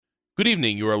Good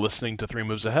evening. You are listening to Three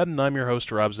Moves Ahead, and I'm your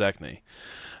host, Rob Zachney.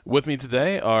 With me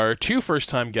today are two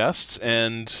first-time guests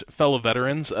and fellow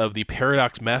veterans of the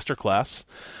Paradox Masterclass.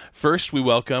 First, we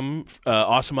welcome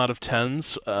Awesome Out of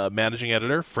Ten's managing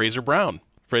editor, Fraser Brown.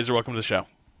 Fraser, welcome to the show.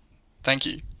 Thank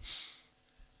you.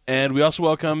 And we also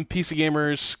welcome PC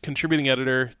Gamer's contributing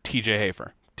editor, TJ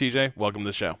Hafer. TJ, welcome to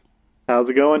the show. How's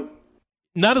it going?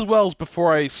 Not as well as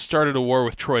before I started a war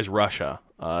with Troy's Russia.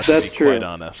 To That's be true. Quite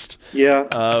honest.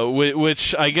 Yeah.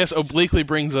 Which I guess obliquely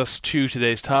brings us to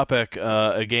today's topic,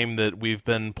 a game that we've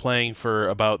been playing for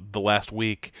about the last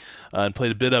week, and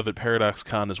played a bit of at Paradox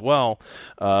Con as well,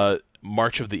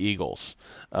 March of the Eagles.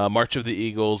 March of the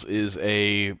Eagles is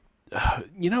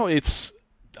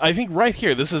I think right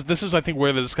here, this is I think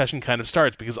where the discussion kind of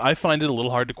starts, because I find it a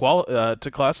little hard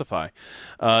to classify.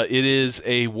 It is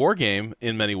a war game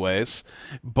in many ways,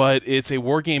 but it's a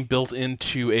war game built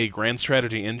into a grand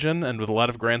strategy engine and with a lot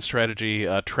of grand strategy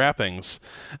trappings.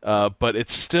 But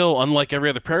it's still, unlike every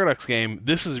other Paradox game,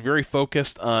 this is very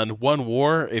focused on one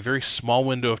war, a very small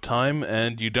window of time,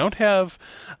 and you don't have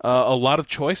a lot of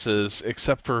choices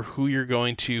except for who you're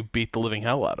going to beat the living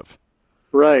hell out of.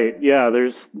 Right. Yeah.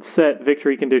 There's set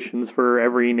victory conditions for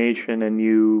every nation, and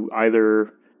you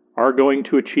either are going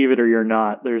to achieve it or you're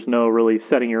not. There's no really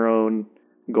setting your own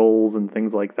goals and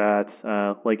things like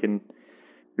that, like in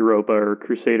Europa or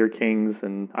Crusader Kings.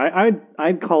 And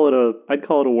I'd call it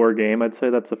a war game. I'd say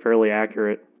that's a fairly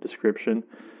accurate description.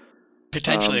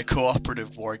 Potentially a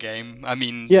cooperative war game. I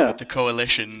mean, Yeah. with the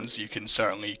coalitions, you can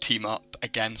certainly team up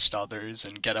against others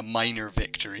and get a minor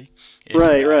victory.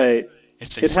 Right.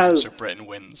 If, say, It France has- or Britain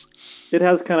wins. It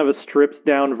has kind of a stripped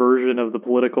down version of the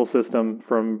political system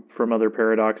from other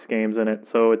Paradox games in it.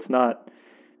 So it's not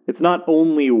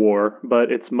only war,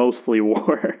 but it's mostly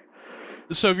war.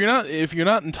 So if you're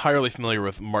not entirely familiar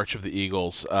with March of the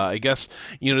Eagles, I guess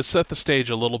to set the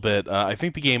stage a little bit, I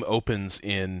think the game opens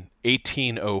in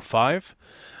 1805.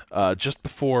 Just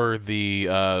before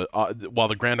while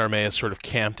the Grand Armée is sort of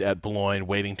camped at Boulogne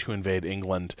waiting to invade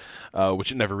England, which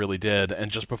it never really did,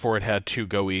 and just before it had to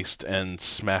go east and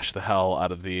smash the hell out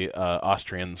of the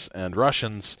Austrians and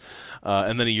Russians,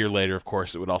 and then a year later, of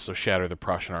course, it would also shatter the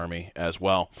Prussian army as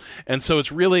well. And so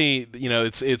it's really,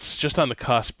 it's just on the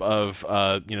cusp of,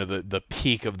 the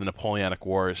peak of the Napoleonic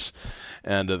Wars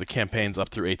and the campaigns up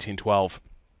through 1812,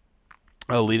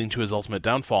 leading to his ultimate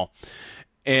downfall.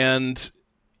 And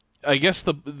I guess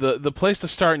the place to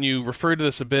start, and you referred to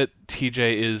this a bit,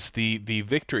 TJ, is the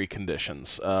victory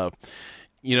conditions.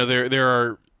 There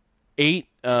are 8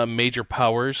 major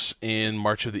powers in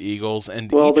March of the Eagles,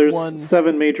 and there's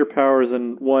 7 major powers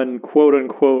and 1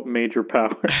 quote-unquote major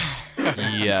power.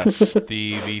 Yes,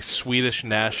 the Swedish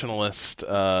nationalist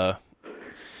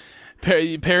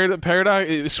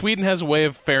Paradox. Sweden has a way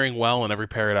of faring well in every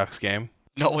Paradox game.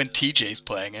 Not when TJ's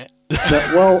playing it.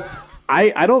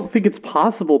 I don't think it's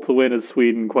possible to win as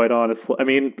Sweden, quite honestly. I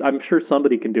mean, I'm sure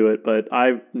somebody can do it, but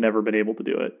I've never been able to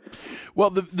do it. Well,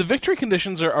 the victory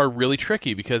conditions are really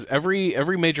tricky, because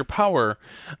every major power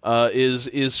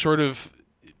is sort of,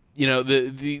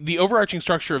 the overarching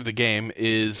structure of the game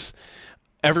is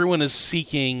everyone is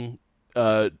seeking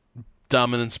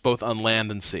dominance both on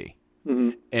land and sea.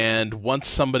 Mm-hmm. And once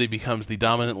somebody becomes the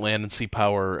dominant land and sea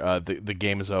power, the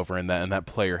game is over, and that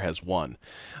player has won.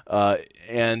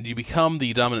 And you become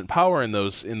the dominant power in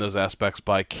those aspects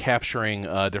by capturing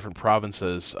different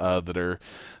provinces that are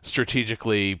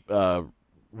strategically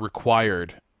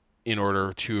required in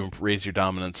order to raise your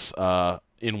dominance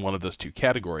in one of those 2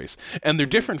 categories. And they're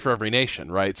different for every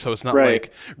nation, right? So it's not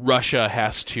like Russia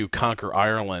has to conquer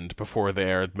Ireland before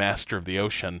they're master of the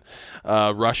ocean.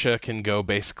 Russia can go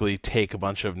basically take a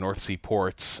bunch of North Sea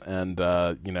ports and,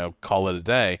 call it a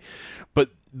day. But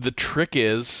the trick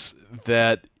is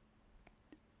that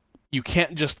you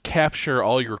can't just capture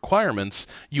all your requirements.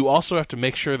 You also have to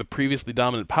make sure the previously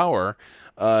dominant power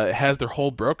has their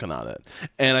hold broken on it.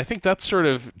 And I think that sort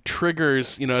of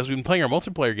triggers, as we've been playing our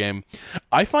multiplayer game,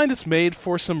 I find it's made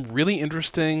for some really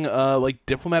interesting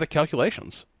diplomatic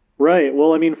calculations. Right.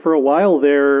 Well, I mean, for a while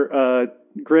there,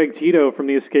 Greg Tito from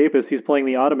The Escapists, he's playing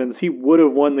the Ottomans. He would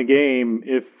have won the game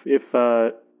if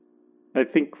I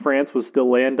think France was still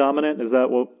land dominant. Is that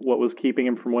what was keeping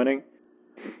him from winning?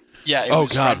 Yeah, it Oh,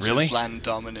 was God, France's really? land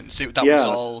dominance. That was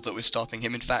all that was stopping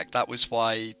him. In fact, that was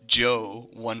why Joe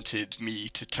wanted me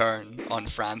to turn on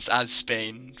France as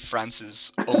Spain,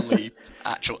 France's only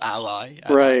actual ally at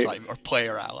that time, or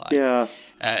player ally. Yeah.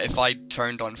 If I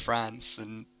turned on France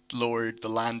and lowered the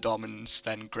land dominance,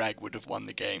 then Greg would have won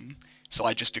the game. So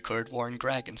I just declared war on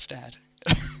Greg instead.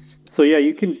 So yeah,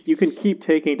 you can keep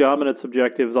taking dominance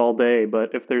objectives all day,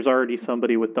 but if there's already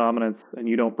somebody with dominance and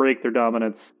you don't break their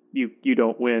dominance, you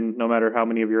don't win no matter how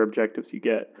many of your objectives you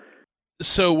get.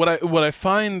 So what I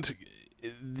find,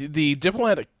 the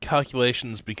diplomatic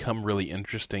calculations become really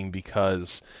interesting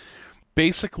because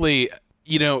basically,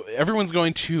 everyone is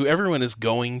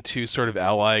going to sort of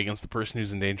ally against the person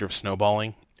who's in danger of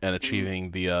snowballing and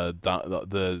achieving the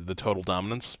total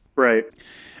dominance. Right.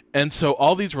 And so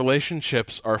all these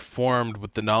relationships are formed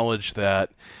with the knowledge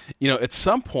that, at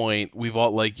some point we've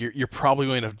all you're probably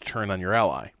going to have to turn on your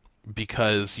ally,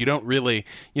 because you don't really,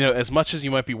 as much as you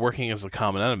might be working as a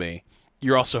common enemy,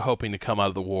 you're also hoping to come out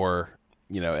of the war,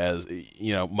 as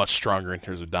much stronger in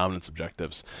terms of dominance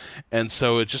objectives. And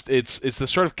so it's the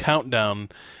sort of countdown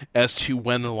as to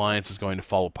when the alliance is going to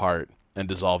fall apart and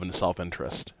dissolve into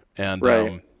self-interest. And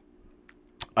right.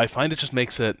 I find it just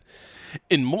makes it,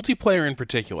 in multiplayer in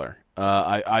particular,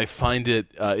 I find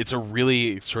it's a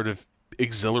really sort of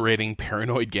exhilarating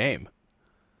paranoid game.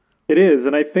 It is,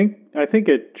 and I think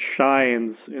it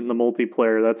shines in the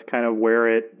multiplayer. That's kind of where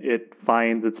it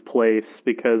finds its place,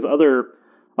 because other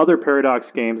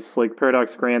Paradox games, like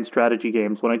Paradox Grand Strategy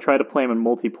games, when I try to play them in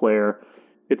multiplayer,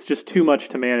 it's just too much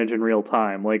to manage in real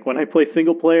time. Like when I play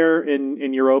single player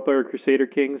in Europa or Crusader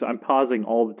Kings, I'm pausing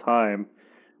all the time.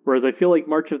 Whereas I feel like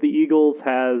March of the Eagles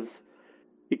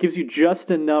it gives you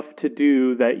just enough to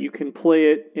do that you can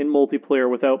play it in multiplayer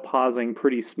without pausing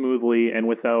pretty smoothly and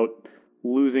without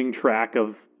losing track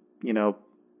of,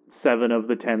 7 of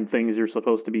the 10 things you're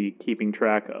supposed to be keeping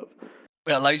track of.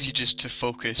 It allows you just to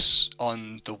focus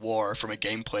on the war from a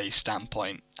gameplay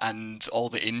standpoint, and all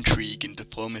the intrigue and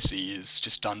diplomacy is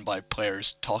just done by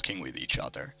players talking with each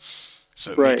other.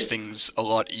 So it makes things a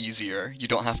lot easier. You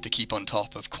don't have to keep on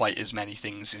top of quite as many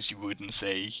things as you would in,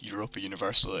 say, Europa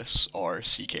Universalis or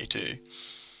CK2.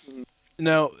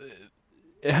 Now,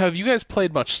 have you guys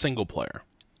played much single player?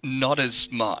 Not as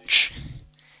much.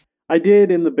 I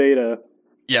did in the beta.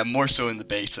 Yeah, more so in the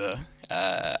beta.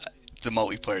 The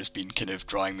multiplayer has been kind of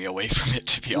drawing me away from it,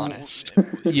 to be honest.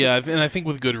 Yeah, and I think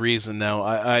with good reason. Now,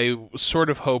 I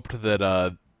sort of hoped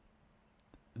that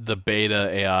the beta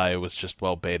AI was just,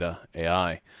 beta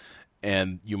AI,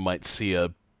 and you might see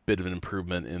a bit of an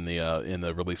improvement in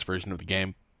the release version of the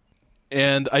game.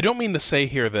 And I don't mean to say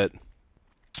here that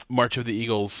March of the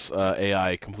Eagles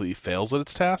AI completely fails at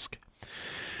its task,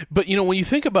 but when you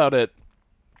think about it,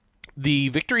 the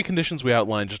victory conditions we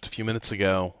outlined just a few minutes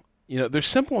ago, they're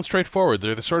simple and straightforward.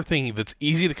 They're the sort of thing that's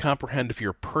easy to comprehend if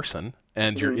you're a person,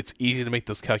 and it's easy to make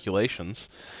those calculations.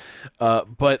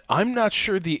 But I'm not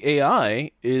sure the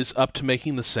AI is up to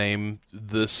making the same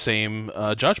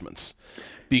judgments,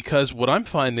 because what I'm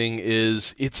finding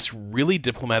is it's really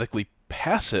diplomatically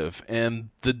passive, and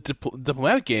the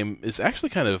diplomatic game is actually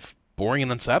kind of boring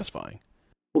and unsatisfying.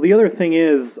 Well, the other thing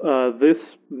is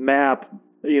this map,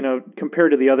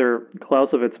 compared to the other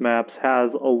Clausewitz maps,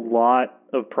 has a lot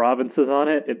of provinces on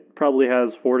it. It probably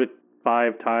has 4 to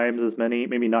 5 times as many,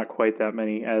 maybe not quite that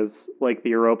many, as like the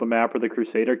Europa map or the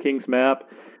Crusader Kings map.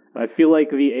 I feel like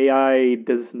the AI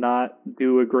does not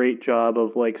do a great job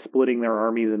of splitting their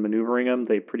armies and maneuvering them.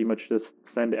 They pretty much just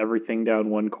send everything down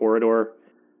one corridor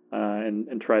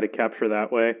and try to capture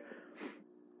that way.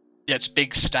 Yeah, it's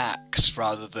big stacks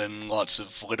rather than lots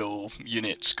of little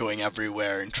units going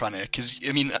everywhere and trying to... Because,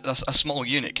 a small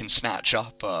unit can snatch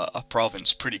up a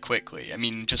province pretty quickly.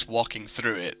 Just walking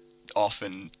through it,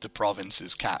 often the province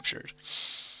is captured.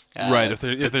 Right, if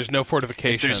there's no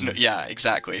fortification. Yeah,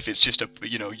 exactly. If it's just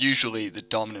usually the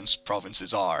dominance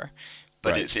provinces are,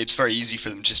 but right. It's very easy for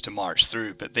them just to march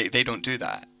through, but they don't do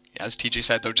that. As TJ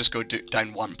said, they'll just go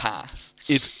down one path.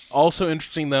 It's also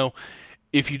interesting, though,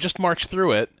 if you just march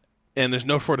through it, and there's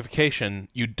no fortification,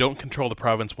 you don't control the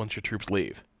province once your troops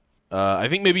leave. I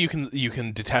think maybe you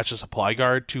can detach a supply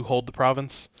guard to hold the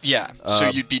province. Yeah, so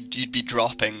you'd be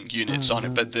dropping units on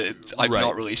it, but I've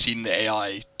not really seen the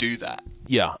AI do that.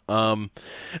 Yeah.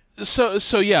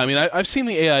 So yeah, I've seen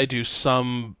the AI do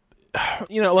some,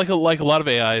 like a lot of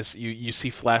AIs, you see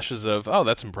flashes of, oh,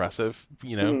 that's impressive,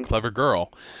 clever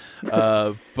girl.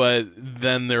 But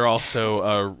then they're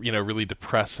also, really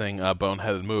depressing,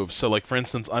 boneheaded moves. So, for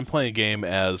instance, I'm playing a game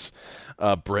as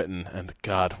Britain, and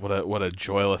God, what a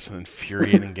joyless and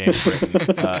infuriating game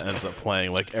Britain ends up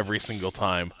playing, every single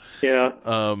time. Yeah.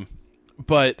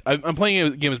 But I'm playing a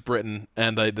game as Britain,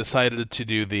 and I decided to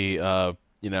do the,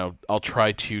 I'll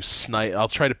try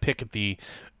to pick at the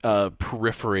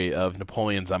periphery of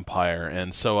Napoleon's empire,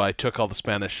 and so I took all the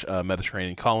Spanish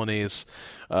Mediterranean colonies,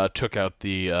 took out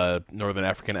the northern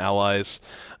African allies,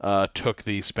 took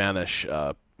the Spanish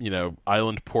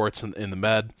island ports in the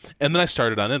Med, and then I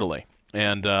started on Italy,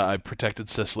 and I protected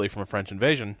Sicily from a French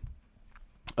invasion,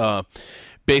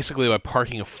 basically by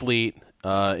parking a fleet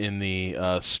in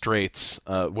the Straits.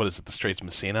 What is it? The Straits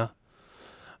Messina,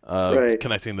 right.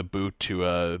 connecting the boot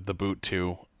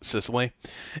to Sicily.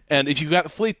 And if you've got a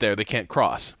fleet there, they can't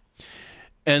cross.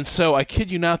 And so, I kid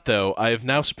you not, though, I have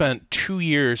now spent 2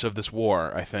 years of this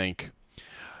war, I think,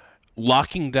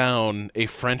 locking down a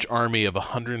French army of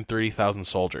 130,000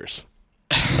 soldiers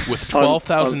with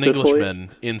 12,000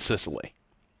 Englishmen in Sicily.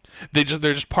 They're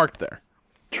just parked there.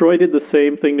 Troy did the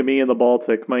same thing to me in the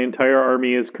Baltic. My entire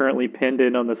army is currently penned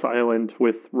in on this island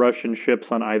with Russian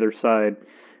ships on either side,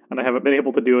 and I haven't been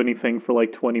able to do anything for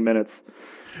like 20 minutes.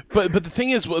 But the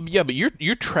thing is, but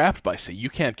you're trapped by sea.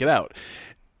 You can't get out.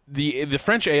 The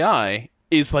French AI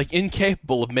is like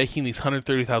incapable of making these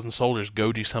 130,000 soldiers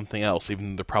go do something else, even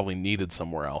though they're probably needed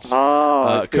somewhere else.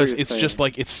 Because it's just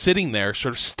like it's sitting there,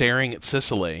 sort of staring at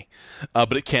Sicily,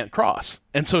 but it can't cross,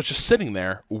 and so it's just sitting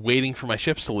there waiting for my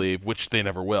ships to leave, which they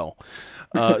never will.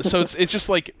 So it's just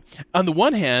like, on the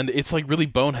one hand, it's like really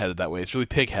boneheaded that way. It's really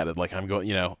pig-headed. Like, I'm going,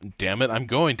 damn it, I'm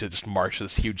going to just march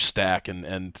this huge stack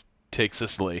and take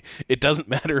Sicily. It doesn't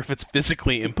matter if it's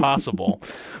physically impossible,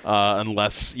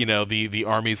 unless the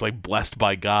army's like blessed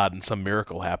by God and some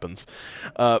miracle happens.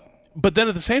 But then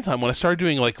at the same time, when I started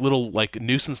doing like little like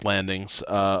nuisance landings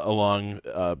along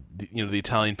the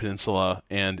Italian peninsula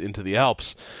and into the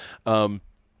Alps,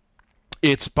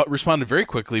 it's responded very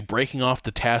quickly, breaking off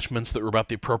detachments that were about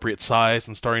the appropriate size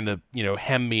and starting to,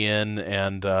 hem me in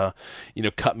and,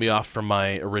 cut me off from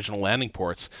my original landing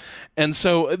ports. And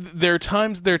so there are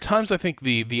times I think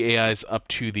the AI is up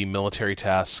to the military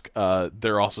task.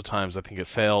 There are also times I think it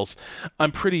fails.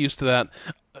 I'm pretty used to that.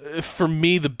 For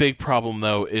me, the big problem,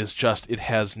 though, is just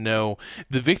the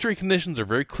victory conditions are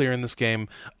very clear in this game.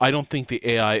 I don't think the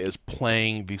AI is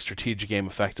playing the strategic game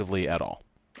effectively at all.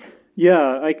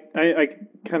 Yeah, I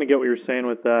kind of get what you're saying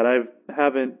with that. I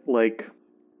haven't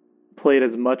played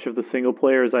as much of the single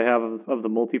player as I have of the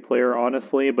multiplayer,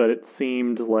 honestly, but it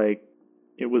seemed like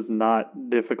it was not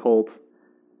difficult,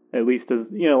 at least as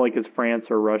as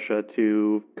France or Russia,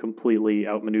 to completely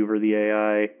outmaneuver the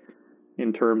AI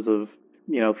in terms of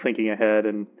thinking ahead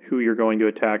and who you're going to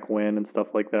attack when and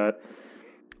stuff like that.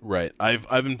 Right. I've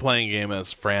been playing a game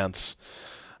as France.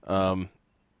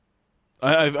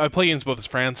 I play against both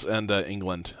France and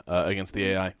England against the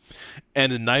AI,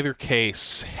 and in neither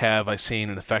case have I seen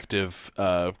an effective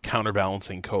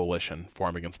counterbalancing coalition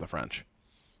form against the French.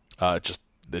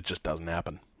 It just doesn't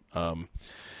happen,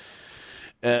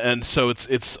 and so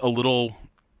it's a little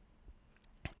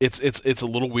it's a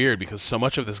little weird because so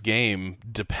much of this game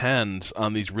depends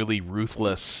on these really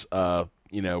ruthless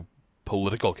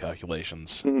political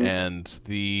calculations, and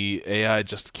the AI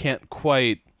just can't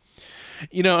quite.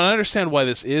 And I understand why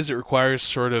this is. It requires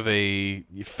sort of a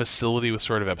facility with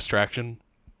sort of abstraction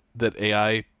that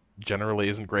AI generally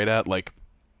isn't great at. Like,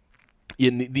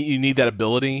 you need that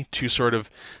ability to sort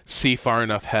of see far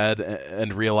enough ahead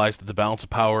and realize that the balance of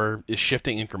power is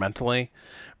shifting incrementally,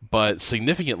 but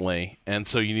significantly, and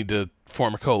so you need to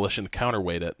form a coalition to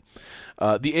counterweight it.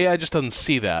 The AI just doesn't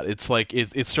see that. It's like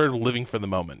it's sort of living for the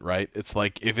moment, right? It's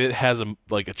like if it has a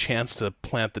chance to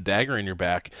plant the dagger in your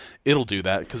back, it'll do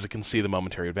that because it can see the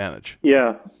momentary advantage.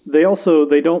 Yeah, they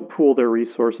don't pool their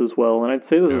resources well, and I'd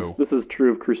say this is true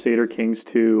of Crusader Kings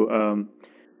too.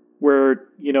 Where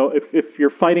if you're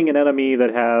fighting an enemy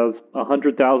that has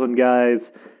 100,000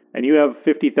 guys and you have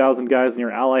 50,000 guys and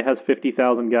your ally has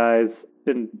 50,000 guys,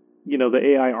 then the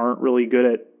AI aren't really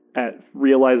good at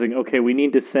realizing, okay, we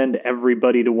need to send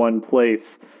everybody to one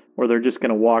place or they're just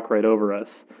going to walk right over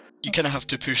us. You kind of have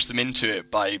to push them into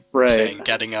it by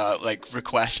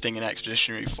requesting an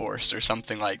expeditionary force or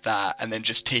something like that, and then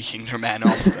just taking their men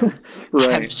off them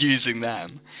and using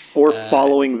them. Or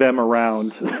following them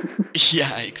around.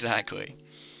 Yeah, exactly.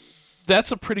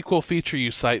 That's a pretty cool feature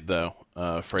you cite, though,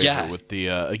 Fraser, with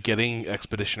the getting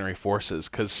expeditionary forces,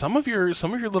 because some of your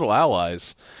little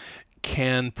allies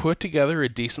can put together a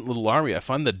decent little army. I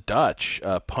find the Dutch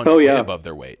punch way above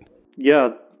their weight.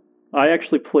 Yeah, I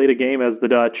actually played a game as the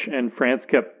Dutch, and France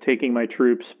kept taking my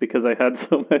troops because I had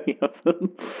so many of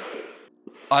them.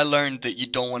 I learned that you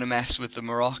don't want to mess with the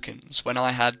Moroccans. When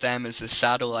I had them as a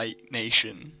satellite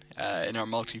nation in our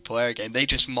multiplayer game, they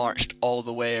just marched all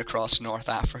the way across North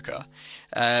Africa.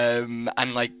 And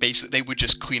basically they would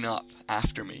just clean up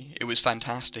after me. It was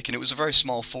fantastic, and it was a very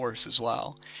small force as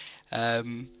well.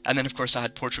 And then, of course, I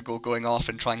had Portugal going off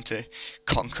and trying to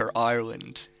conquer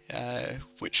Ireland,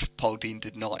 which Paul Dean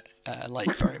did not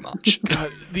like very much.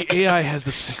 God, the AI has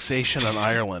this fixation on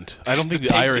Ireland. I don't think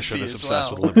the Irish are this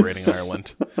obsessed with liberating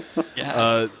Ireland.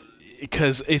 Yeah.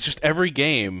 Because it's just every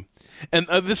game... And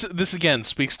this again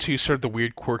speaks to sort of the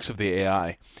weird quirks of the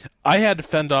AI. I had to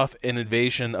fend off an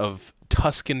invasion of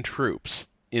Tuscan troops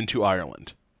into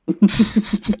Ireland.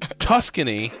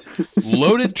 Tuscany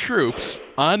loaded troops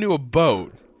onto a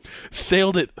boat,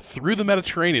 sailed it through the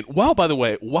Mediterranean. While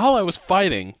I was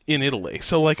fighting in Italy,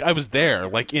 so like I was there,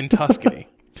 like in Tuscany.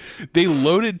 They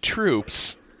loaded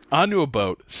troops onto a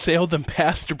boat, sailed them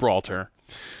past Gibraltar,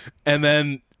 and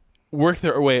then worked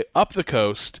their way up the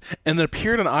coast, and then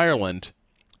appeared in Ireland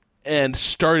and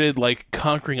started like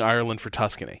conquering Ireland for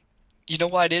Tuscany. You know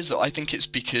why it is, though? I think it's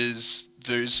because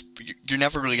you're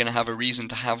never really going to have a reason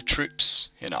to have troops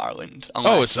in Ireland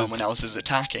unless someone else is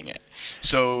attacking it.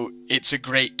 So it's a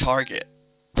great target.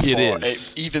 It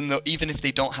is. Even if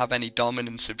they don't have any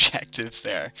dominance objectives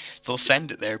there, they'll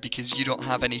send it there because you don't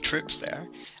have any troops there.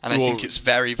 And I think it's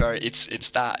very, very... It's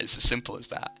as simple as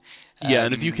that. Yeah,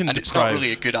 and if you can and it's not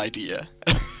really a good idea.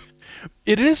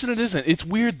 It is and it isn't. It's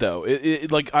weird, though.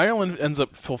 Like, Ireland ends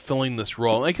up fulfilling this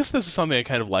role. And I guess this is something I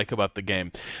kind of like about the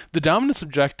game. The dominance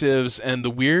objectives and the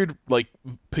weird, like,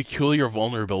 peculiar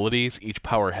vulnerabilities each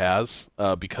power has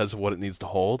because of what it needs to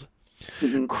hold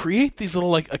create these little,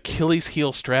 like, Achilles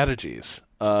heel strategies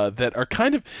that are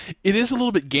kind of... It is a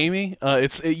little bit gamey.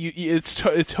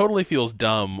 It totally feels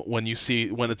dumb when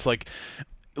it's like...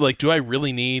 Like, do I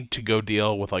really need to go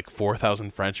deal with, like,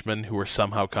 4,000 Frenchmen who are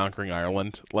somehow conquering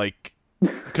Ireland? Like,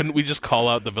 couldn't we just call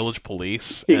out the village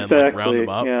police and like, round them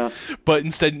up? Yeah. But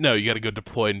instead, no, you got to go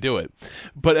deploy and do it.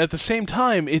 But at the same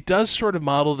time, it does sort of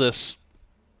model this...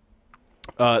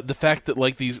 the fact that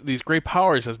like these great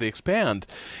powers as they expand,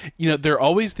 they're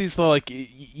always these like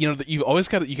you always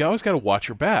got to watch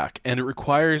your back, and it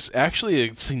requires actually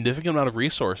a significant amount of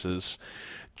resources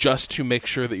just to make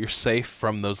sure that you're safe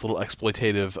from those little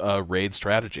exploitative raid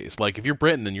strategies. Like if you're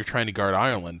Britain and you're trying to guard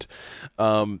Ireland,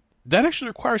 that actually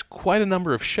requires quite a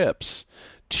number of ships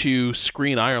to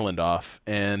screen Ireland off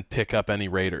and pick up any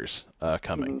raiders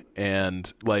coming.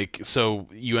 And like so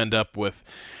you end up with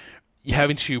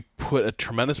having to put a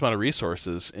tremendous amount of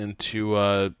resources into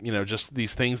just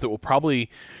these things that will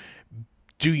probably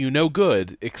do you no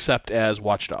good except as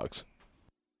watchdogs.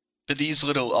 But these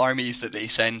little armies that they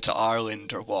send to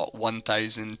Ireland are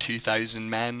 1,000, 2,000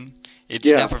 men. It's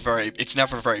never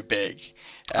very big.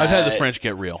 I've had the French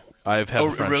get real. I've had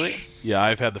the French. Really? Yeah,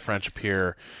 I've had the French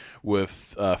appear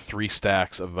with 3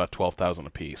 stacks of about 12,000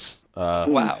 apiece.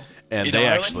 Wow! And in they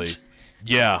Ireland?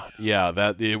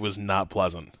 that it was not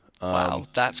pleasant. Wow,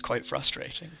 that's quite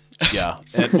frustrating. Yeah,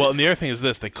 and the other thing is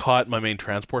this: they caught my main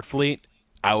transport fleet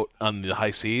out on the high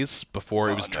seas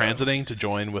before it was transiting to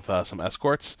join with some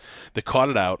escorts. They caught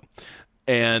it out,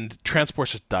 and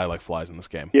transports just die like flies in this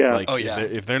game. Yeah. Like,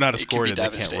 if they're not escorted, they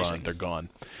can't run. They're gone.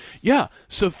 Yeah,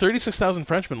 so 36,000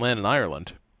 Frenchmen land in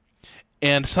Ireland,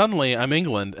 and suddenly I'm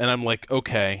England, and I'm like,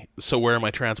 okay, so where are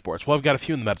my transports? Well, I've got a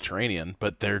few in the Mediterranean,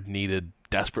 but they're needed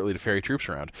desperately to ferry troops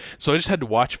around. So I just had to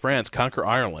watch France conquer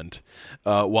Ireland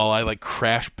while I like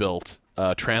crash built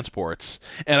transports,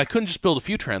 and I couldn't just build a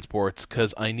few transports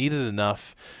because I needed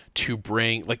enough to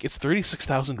bring like it's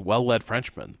 36,000 well-led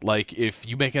Frenchmen. Like if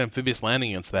you make an amphibious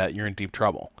landing against that, you're in deep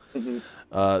trouble.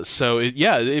 So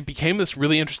it became this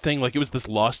really interesting, like it was this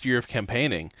lost year of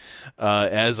campaigning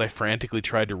as I frantically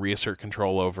tried to reassert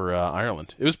control over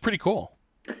Ireland. It was pretty cool.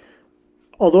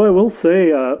 Although I will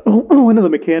say one of the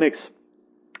mechanics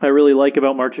I really like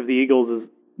about March of the Eagles is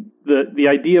the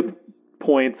idea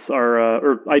points are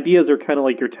or ideas are kind of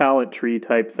like your talent tree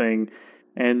type thing,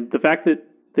 and the fact that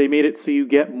they made it so you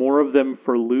get more of them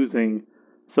for losing,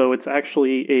 so it's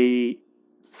actually a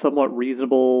somewhat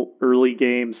reasonable early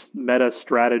game meta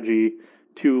strategy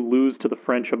to lose to the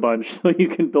French a bunch, so you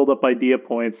can build up idea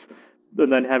points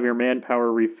and then have your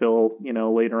manpower refill,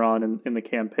 later on in the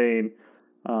campaign.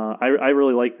 I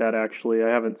really like that, actually. I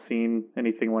haven't seen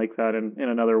anything like that in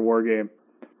another war game.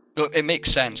 Well, it makes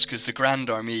sense because the Grand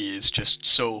Army is just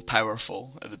so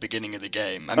powerful at the beginning of the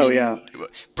game. I mean,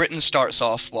 Britain starts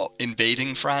off,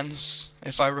 invading France,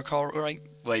 if I recall right?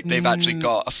 Like, they've actually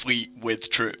got a fleet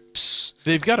with troops.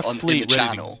 They've got a fleet ready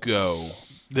Channel. To go.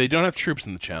 They don't have troops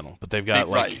in the Channel, but they've got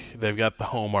they've got the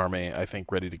home army, I think,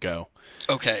 ready to go.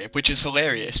 Okay, which is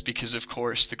hilarious because, of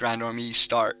course, the Grand Army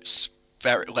starts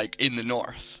in the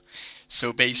north.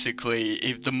 So basically,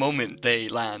 if the moment they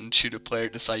land, should a player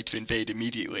decide to invade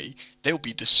immediately, they'll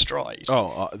be destroyed.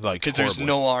 Because there's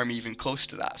no army even close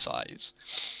to that size.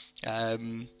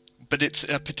 But it's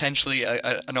potentially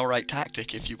an alright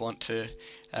tactic if you want to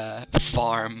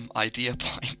farm idea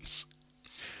points.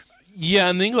 Yeah,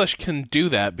 and the English can do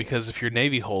that because if your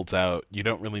navy holds out, you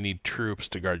don't really need troops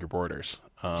to guard your borders.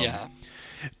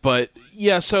 But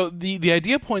yeah, so the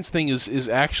idea points thing is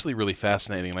actually really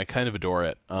fascinating, and I kind of adore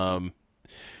it.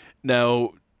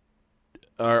 Now,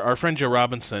 our friend Joe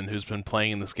Robinson, who's been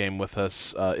playing in this game with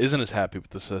us, isn't as happy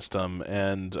with the system,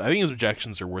 and I think his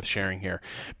objections are worth sharing here,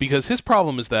 because his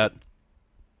problem is that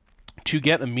to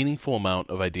get a meaningful amount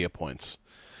of idea points,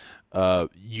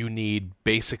 you need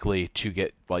basically to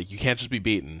get, like, you can't just be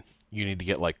beaten, you need to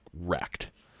get, like,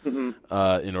 wrecked.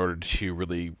 Mm-hmm. In order to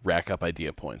really rack up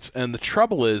idea points. And the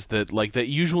trouble is that, like, that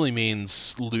usually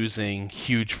means losing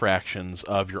huge fractions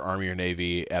of your army or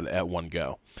navy at one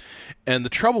go. And the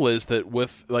trouble is that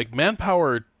with, like,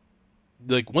 manpower,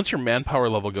 like, once your manpower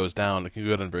level goes down, it can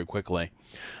go down very quickly.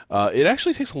 It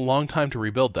actually takes a long time to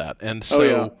rebuild that. And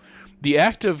so the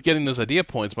act of getting those idea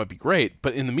points might be great,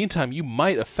 but in the meantime, you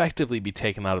might effectively be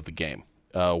taken out of the game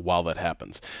while that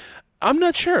happens. I'm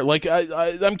not sure. Like,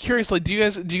 I'm curious. Like, do you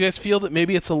guys feel that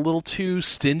maybe it's a little too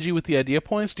stingy with the idea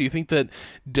points? Do you think that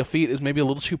defeat is maybe a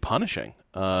little too punishing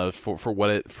for what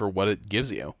it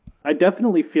gives you? I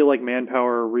definitely feel like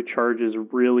manpower recharges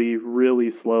really,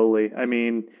 really slowly. I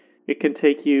mean, it can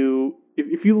take you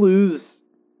if you lose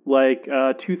like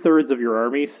 2/3 of your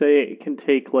army, say, it can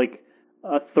take like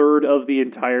a third of the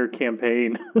entire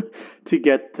campaign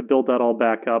to build that all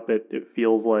back up. It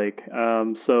feels like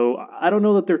so I don't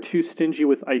know that they're too stingy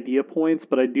with idea points,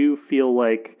 but I do feel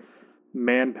like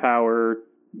manpower.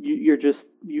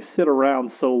 You sit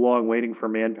around so long waiting for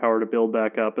manpower to build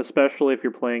back up, especially if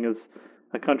you're playing as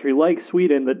a country like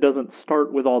Sweden that doesn't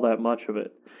start with all that much of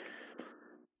it.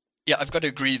 Yeah, I've got to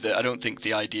agree that I don't think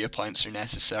the idea points are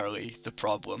necessarily the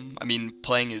problem. I mean,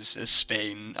 playing as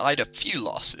Spain, I had a few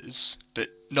losses, but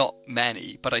not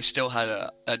many, but I still had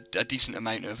a decent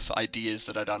amount of ideas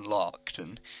that I'd unlocked,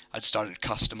 and I'd started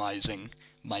customizing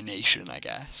my nation, I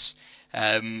guess.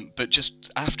 But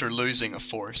just after losing a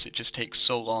force, it just takes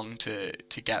so long to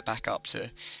get back up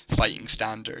to fighting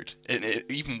standard.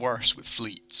 Even worse with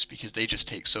fleets, because they just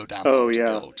take so damn long to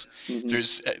build. Mm-hmm.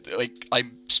 There's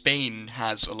Spain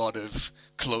has a lot of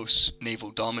close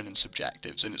naval dominance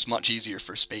objectives, and it's much easier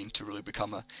for Spain to really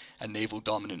become a naval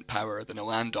dominant power than a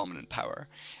land dominant power.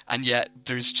 And yet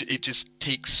it just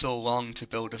takes so long to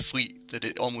build a fleet that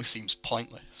it almost seems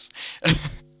pointless.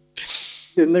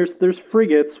 And there's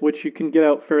frigates, which you can get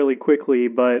out fairly quickly,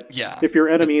 but if your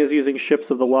enemy is using ships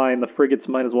of the line, the frigates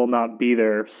might as well not be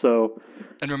there. So,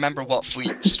 and remember what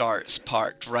fleet starts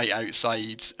parked right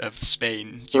outside of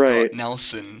Spain. You've got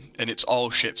Nelson, and it's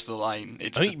all ships of the line.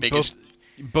 It's the biggest.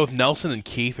 Both Nelson and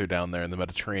Keith are down there in the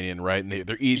Mediterranean, right? And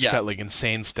they're each got like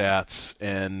insane stats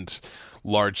and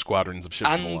large squadrons of ships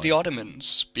of the line. And the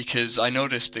Ottomans, because I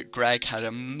noticed that Greg had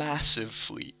a massive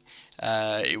fleet.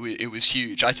 It was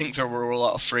huge. I think there were a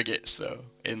lot of frigates though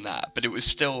in that, but it was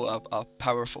still a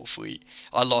powerful fleet.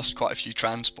 I lost quite a few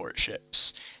transport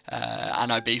ships,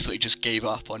 and I basically just gave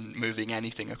up on moving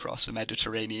anything across the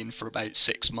Mediterranean for about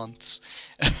 6 months.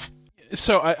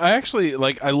 So I actually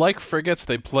I like frigates.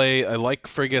 I like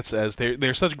frigates as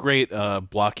they're such great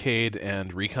blockade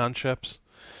and recon ships.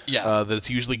 Yeah. That it's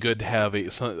usually good to have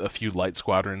a few light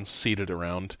squadrons seated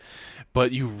around,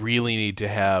 but you really need to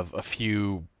have a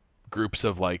few groups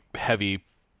of like heavy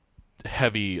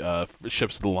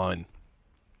ships of the line.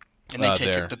 And they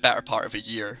take the better part of a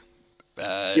year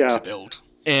to build.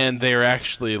 And they're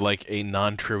actually like a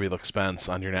non-trivial expense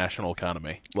on your national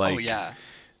economy. Like, oh yeah.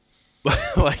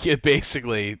 Like it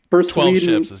basically for 12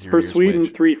 Sweden, ships is your for Sweden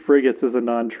wage. 3 frigates is a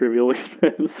non-trivial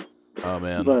expense. Oh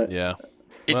man, but, yeah.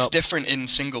 It's different in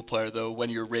single player though when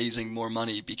you're raising more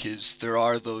money, because there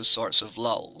are those sorts of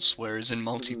lulls, whereas in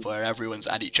multiplayer everyone's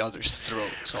at each other's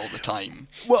throats all the time.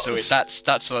 Well, so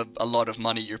that's a lot of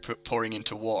money you're pouring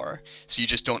into war. So you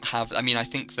just don't have. I mean, I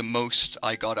think the most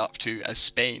I got up to as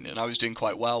Spain, and I was doing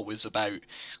quite well, was about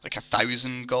like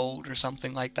 1,000 gold or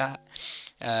something like that,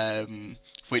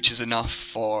 which is enough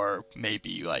for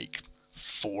maybe like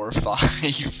 4 or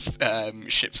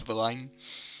 5 ships of the line.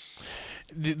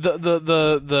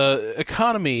 The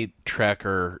economy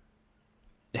tracker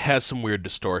has some weird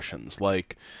distortions.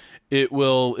 Like it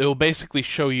will basically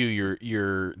show you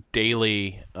your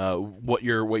daily what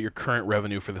your current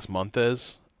revenue for this month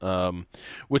is,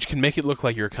 which can make it look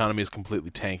like your economy is completely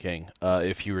tanking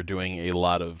if you were doing a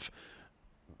lot of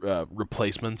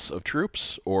replacements of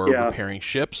troops or repairing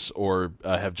ships or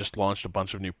have just launched a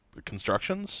bunch of new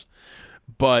constructions.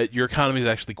 But your economy is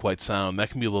actually quite sound. That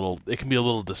can be a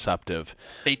little deceptive.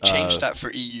 They changed that for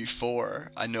EU4.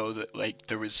 I know that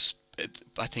there was,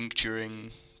 I think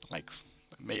during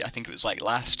I think it was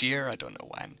last year. I don't know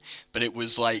when, but it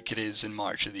was like it is in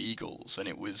March of the Eagles, and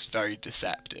it was very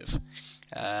deceptive.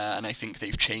 And I think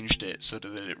they've changed it so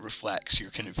that it reflects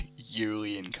your kind of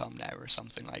yearly income now or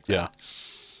something like that.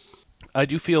 I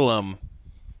do feel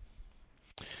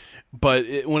But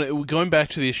going back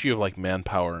to the issue of like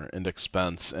manpower and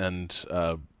expense and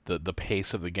the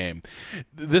pace of the game,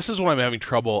 this is what I'm having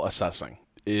trouble assessing.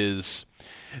 Is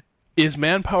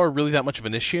manpower really that much of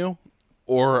an issue,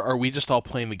 or are we just all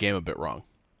playing the game a bit wrong?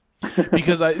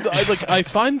 Because I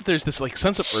find that there's this like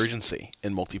sense of urgency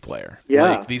in multiplayer. Yeah.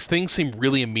 Like these things seem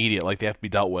really immediate, like they have to be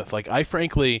dealt with. Like I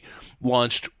frankly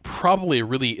launched probably a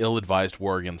really ill-advised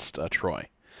war against Troy.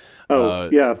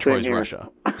 Troy's Russia,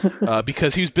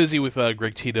 because he was busy with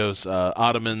Greg Tito's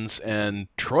Ottomans, and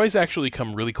Troy's actually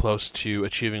come really close to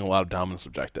achieving a lot of dominance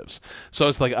objectives. So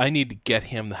it's like I need to get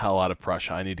him the hell out of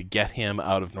Prussia. I need to get him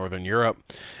out of Northern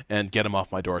Europe and get him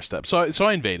off my doorstep. So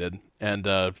I invaded and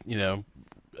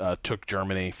took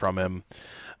Germany from him,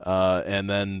 and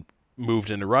then moved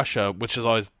into Russia, which is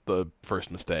always the first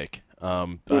mistake.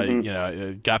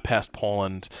 I got past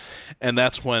Poland, and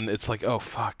that's when it's like, oh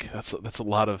fuck, that's a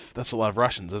lot of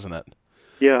Russians, isn't it?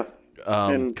 Yeah,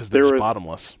 because they're just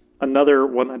bottomless. Another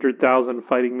 100,000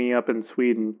 fighting me up in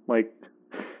Sweden. Like,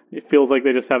 it feels like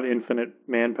they just have infinite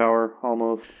manpower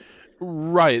almost.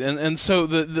 Right, and so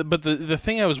the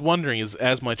thing I was wondering is,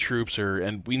 as my troops are,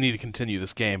 and we need to continue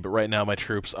this game, but right now my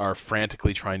troops are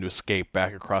frantically trying to escape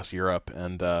back across Europe,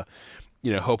 and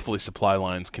hopefully supply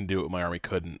lines can do what my army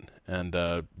couldn't and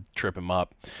trip him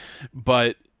up.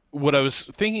 But what I was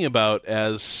thinking about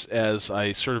as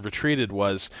I sort of retreated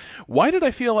was, why did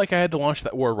I feel like I had to launch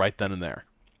that war right then and there?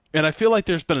 And I feel like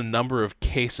there's been a number of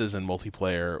cases in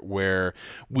multiplayer where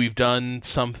we've done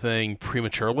something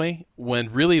prematurely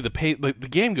when really the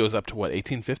game goes up to what,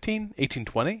 1815,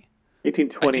 1820?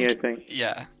 1820, I think.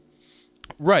 Yeah.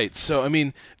 Right. So I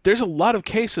mean, there's a lot of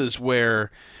cases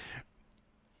where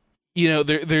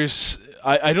there's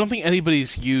I don't think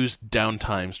anybody's used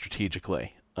downtime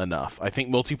strategically enough. I think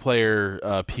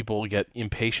multiplayer people get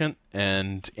impatient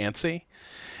and antsy,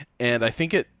 and I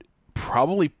think it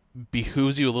probably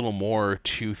behooves you a little more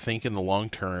to think in the long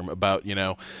term about,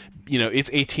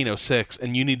 it's 1806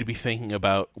 and you need to be thinking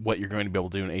about what you're going to be able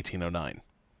to do in 1809.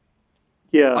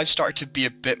 Yeah. I've started to be a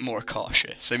bit more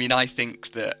cautious. I mean, I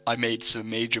think that I made some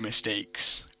major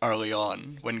mistakes early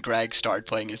on when Greg started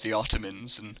playing as the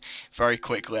Ottomans, and very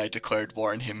quickly I declared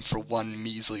war on him for one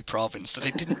measly province that I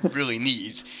didn't really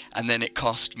need, and then it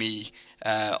cost me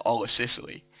all of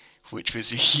Sicily, which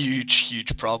was a huge,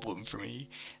 huge problem for me.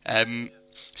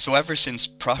 So ever since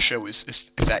Prussia was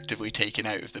effectively taken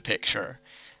out of the picture,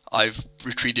 I've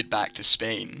retreated back to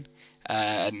Spain.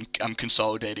 And I'm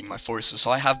consolidating my forces.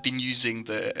 So I have been using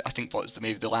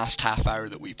maybe the last half hour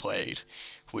that we played,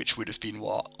 which would have been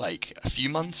like a few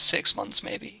months, 6 months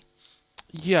maybe?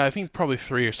 Yeah, I think probably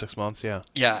 3 or 6 months, yeah.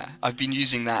 Yeah, I've been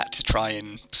using that to try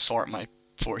and sort my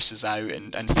forces out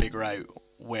and figure out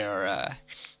where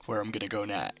I'm going to go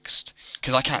next.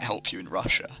 Because I can't help you in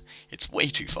Russia. It's way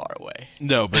too far away.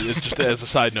 No, but it's just as a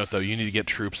side note, though, you need to get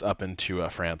troops up into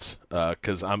France.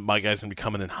 Because my guy's going to be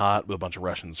coming in hot with a bunch of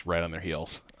Russians right on their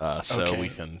heels. So we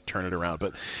can turn it around.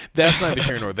 But that's neither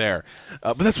here nor there.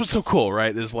 But that's what's so cool,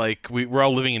 right? Is like we're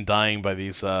all living and dying by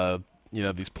these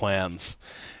these plans.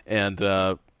 And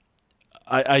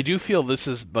I do feel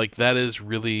that is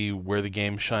really where the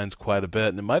game shines quite a bit.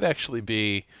 And it might actually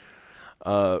be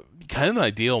kind of an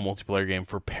ideal multiplayer game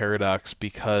for Paradox,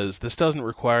 because this doesn't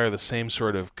require the same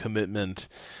sort of commitment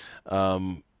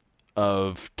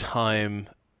of time,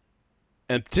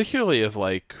 and particularly of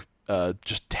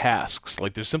just tasks.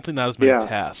 Like, there's simply not as many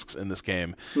tasks in this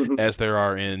game as there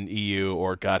are in EU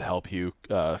or, God help you,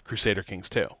 Crusader Kings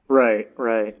 2.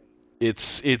 Right.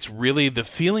 It's really, the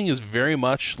feeling is very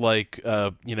much like,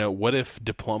 what if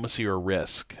Diplomacy or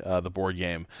Risk, the board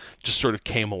game, just sort of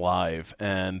came alive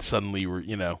and suddenly you were,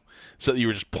 so you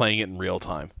were just playing it in real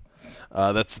time.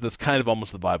 That's kind of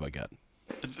almost the vibe I get.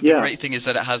 The great thing is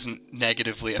that it hasn't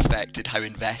negatively affected how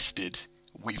invested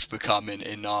we've become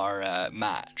in our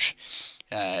match,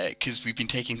 because we've been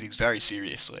taking things very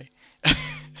seriously.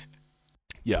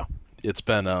 Yeah, it's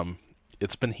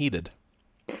been heated.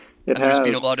 There's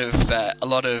been a lot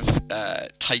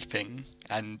of typing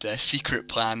and secret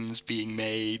plans being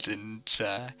made, and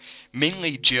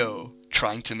mainly Joe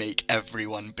trying to make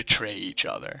everyone betray each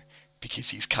other because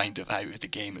he's kind of out of the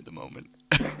game at the moment.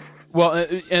 Well,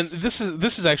 and this is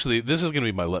going to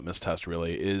be my litmus test.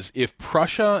 Really, is if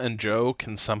Prussia and Joe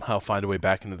can somehow find a way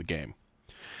back into the game,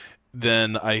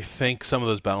 then I think some of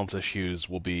those balance issues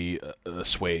will be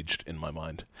assuaged in my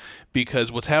mind.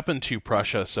 Because what's happened to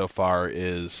Prussia so far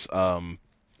is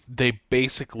they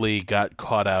basically got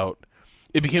caught out.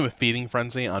 It became a feeding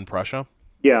frenzy on Prussia.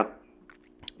 Yeah.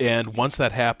 And once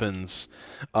that happens,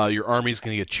 your army's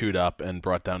going to get chewed up and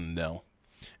brought down to nil.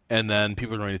 And then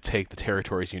people are going to take the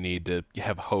territories you need to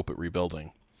have hope at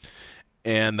rebuilding.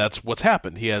 And that's what's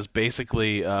happened. He has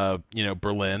basically,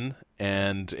 Berlin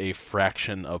and a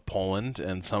fraction of Poland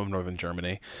and some of northern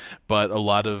Germany, but a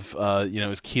lot of,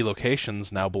 his key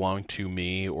locations now belong to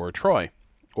me or Troy,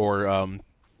 or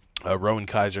Roman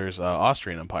Kaiser's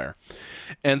Austrian Empire.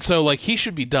 And so, like, he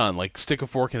should be done. Like, stick a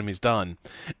fork in him, he's done.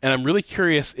 And I'm really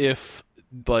curious if,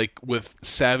 like, with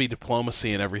savvy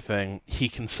diplomacy and everything, he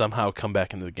can somehow come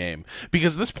back into the game.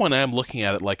 Because at this point, I am looking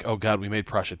at it like, oh god, we made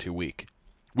Prussia too weak.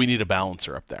 We need a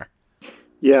balancer up there.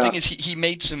 Yeah. The thing is, he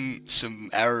made some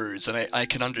errors, and I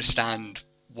can understand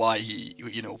why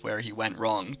where he went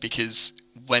wrong, because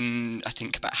when, I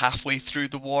think about halfway through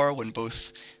the war, when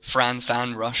both France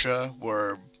and Russia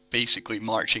were basically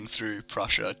marching through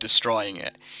Prussia, destroying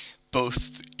it, both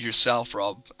yourself,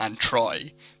 Rob, and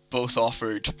Troy both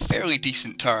offered fairly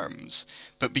decent terms,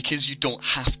 but because you don't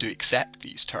have to accept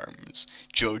these terms,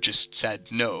 Joe just said,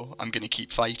 no, I'm going to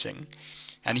keep fighting.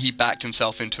 And he backed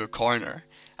himself into a corner.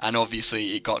 And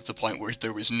obviously, it got to the point where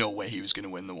there was no way he was going to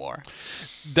win the war.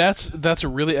 That's a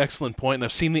really excellent point, and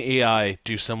I've seen the AI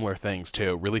do similar things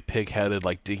too. Really pig-headed,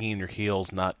 like digging in your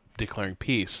heels, not declaring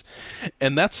peace.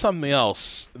 And that's something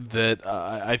else that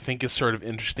I think is sort of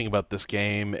interesting about this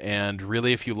game. And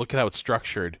really, if you look at how it's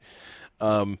structured,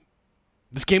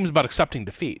 this game is about accepting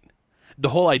defeat. The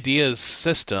whole ideas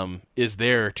system is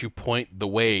there to point the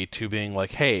way to being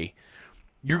like, hey,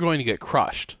 you're going to get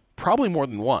crushed, probably more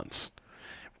than once.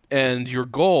 And your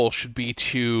goal should be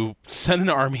to send an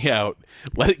army out,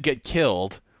 let it get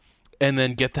killed, and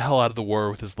then get the hell out of the war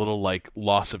with as little, like,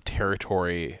 loss of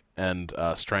territory and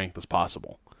strength as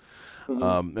possible.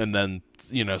 Mm-hmm. And then,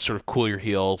 sort of cool your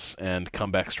heels and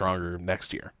come back stronger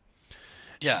next year.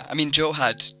 Yeah, I mean, Joe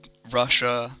had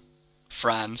Russia,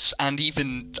 France, and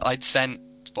even I'd sent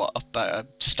about a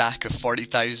stack of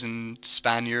 40,000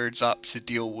 Spaniards up to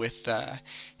deal with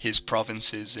his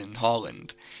provinces in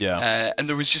Holland. Yeah. And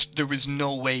there was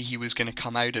no way he was going to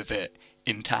come out of it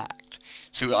intact.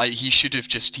 So he should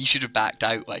have backed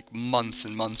out like months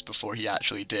and months before he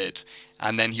actually did,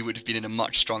 and then he would have been in a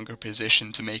much stronger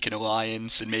position to make an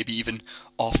alliance and maybe even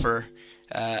offer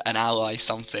an ally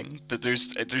something. But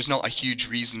there's not a huge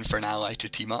reason for an ally to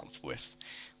team up with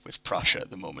Prussia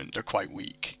at the moment. They're quite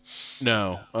weak.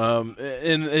 No,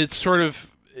 and it's sort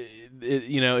of,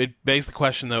 it begs the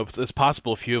question, though. It's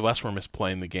possible a few of us were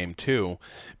misplaying the game too,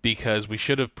 because we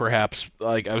should have perhaps,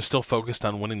 like, I was still focused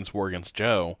on winning this war against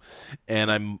Joe,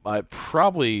 and I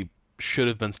probably should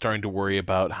have been starting to worry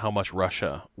about how much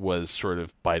Russia was sort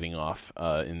of biting off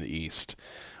in the east,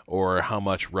 or how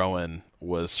much Rowan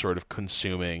was sort of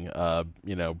consuming,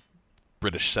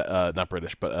 British, not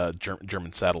British, but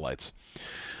German satellites.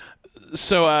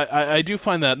 So I do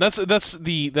find that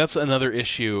that's another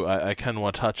issue I kind of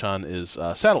want to touch on is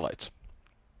satellites.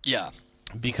 Yeah.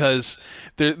 Because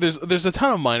there's a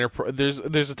ton of minor there's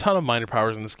a ton of minor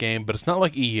powers in this game, but it's not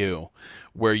like EU,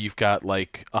 where you've got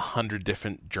like 100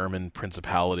 different German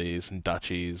principalities and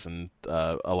duchies and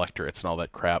electorates and all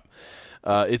that crap.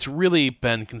 It's really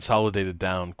been consolidated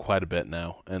down quite a bit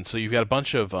now, and so you've got a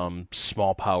bunch of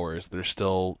small powers that are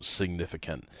still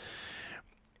significant.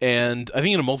 And I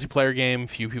think in a multiplayer game,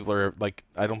 few people are, like,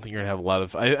 I don't think you're going to have a lot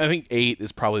of... I think 8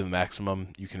 is probably the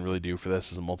maximum you can really do for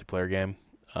this as a multiplayer game,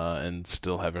 and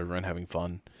still have everyone having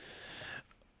fun.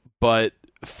 But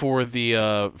for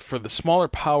the smaller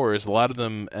powers, a lot of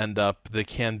them they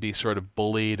can be sort of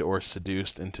bullied or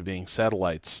seduced into being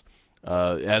satellites,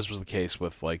 as was the case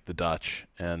with, like, the Dutch,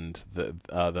 and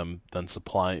them then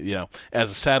supplying...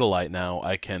 as a satellite now,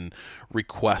 I can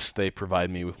request they provide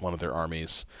me with one of their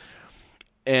armies.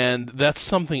 And that's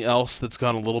something else that's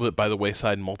gone a little bit by the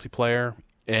wayside in multiplayer,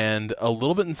 and a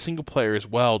little bit in single player as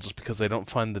well, just because I don't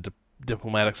find the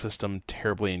diplomatic system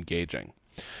terribly engaging.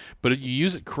 But if you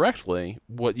use it correctly,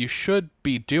 what you should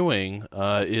be doing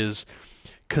is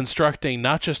constructing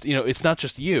not just, it's not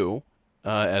just you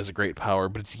as a great power,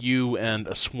 but it's you and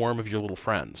a swarm of your little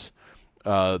friends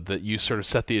that you sort of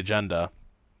set the agenda,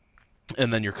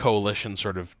 and then your coalition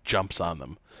sort of jumps on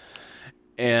them.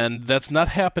 And that's not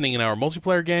happening in our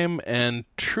multiplayer game, and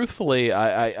truthfully,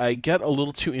 I get a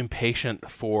little too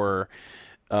impatient for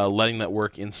letting that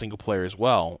work in single player as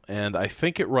well. And I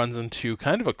think it runs into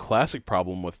kind of a classic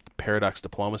problem with paradox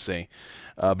diplomacy,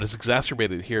 but it's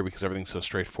exacerbated here because everything's so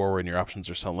straightforward and your options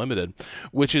are so limited,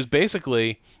 which is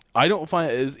basically, I don't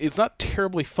find, it's not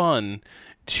terribly fun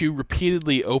to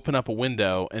repeatedly open up a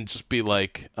window and just be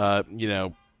like,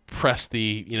 press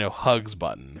the hugs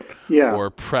button, or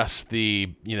press the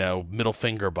middle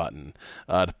finger button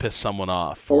to piss someone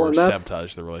off or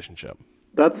sabotage the relationship.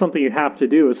 That's something you have to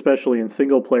do, especially in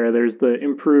single player. There's the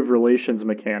improved relations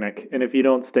mechanic, and if you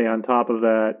don't stay on top of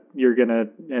that, you're gonna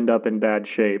end up in bad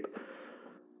shape.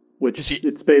 which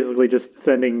it's basically just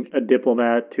sending a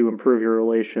diplomat to improve your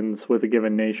relations with a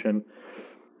given nation.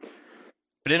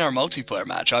 But in our multiplayer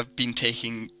match, I've been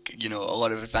taking, a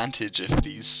lot of advantage of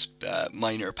these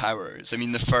minor powers. I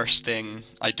mean, the first thing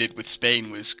I did with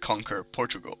Spain was conquer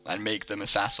Portugal and make them a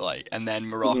satellite, and then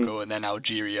Morocco, and then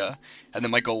Algeria, and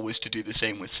then my goal was to do the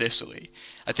same with Sicily.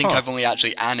 I think I've only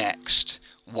actually annexed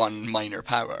one minor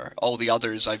power. All the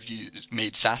others I've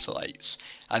made satellites,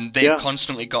 and they've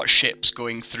constantly got ships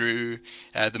going through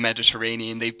the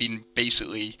Mediterranean. They've been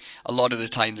basically, a lot of the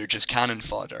time they're just cannon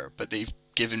fodder, but they've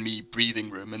given me breathing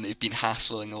room, and they've been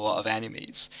hassling a lot of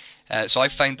enemies. So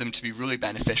I've found them to be really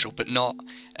beneficial, but not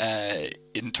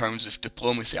in terms of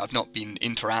diplomacy. I've not been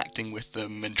interacting with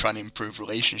them and trying to improve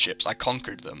relationships. I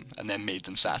conquered them and then made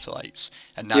them satellites,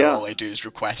 and now all I do is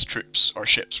request troops or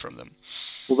ships from them.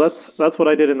 Well, that's what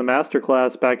I did in the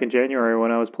masterclass back in January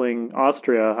when I was playing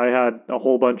Austria. I had a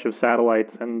whole bunch of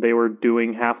satellites, and they were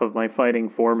doing half of my fighting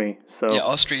for me. So yeah,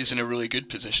 Austria is in a really good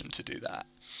position to do that.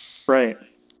 Right.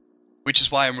 Which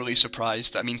is why I'm really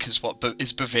surprised. I mean, because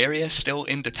is Bavaria still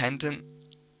independent?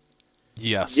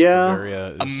 Yes. Yeah. Bavaria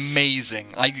is...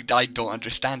 Amazing. I don't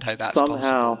understand how that's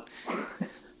somehow possible.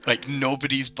 Like,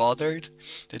 nobody's bothered?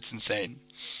 It's insane.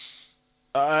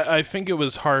 I think it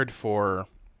was hard for...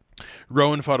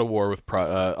 Austria fought a war with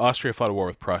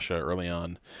Prussia early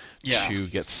on to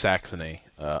get Saxony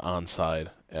on side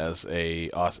as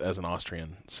an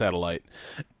Austrian satellite.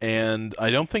 And I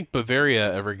don't think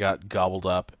Bavaria ever got gobbled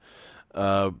up.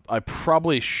 I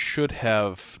probably should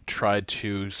have tried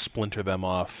to splinter them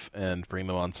off and bring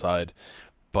them on side,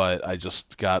 but I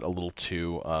just got a little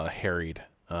too harried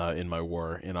in my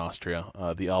war in Austria.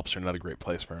 The Alps are not a great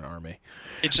place for an army.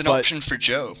 It's an option for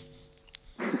Joe.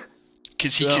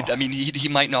 Because he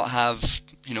might not have,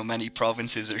 many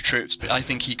provinces or troops, but I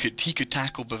think he could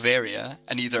tackle Bavaria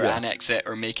and either annex it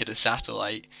or make it a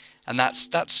satellite. And that's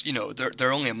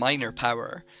they're only a minor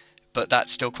power, but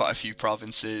that's still quite a few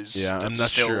provinces. Yeah, I'm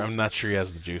not sure he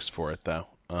has the juice for it though.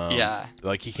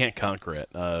 Like he can't conquer it.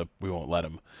 We won't let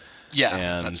him. Yeah,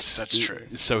 and that's true.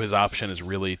 So his option is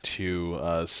really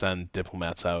to send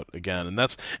diplomats out again, and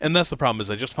that's the problem. Is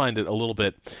I just find it a little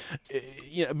bit,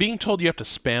 being told you have to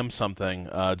spam something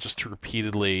just to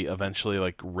repeatedly, eventually,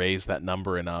 like raise that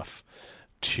number enough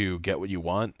to get what you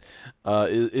want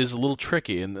is a little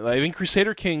tricky. And I think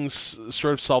Crusader Kings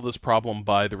sort of solved this problem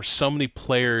by there were so many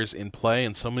players in play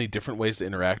and so many different ways to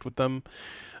interact with them,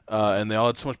 and they all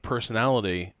had so much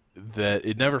personality that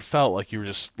it never felt like you were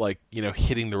just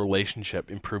hitting the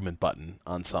relationship improvement button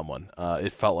on someone.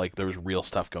 It felt like there was real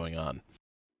stuff going on.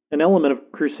 An element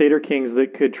of Crusader Kings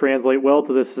that could translate well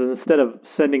to this is instead of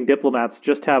sending diplomats,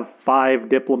 just have 5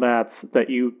 diplomats that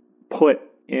you put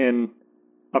in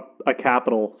a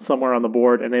capital somewhere on the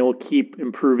board, and they will keep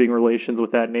improving relations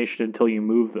with that nation until you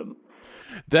move them.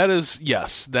 That is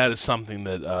something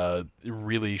that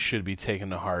really should be taken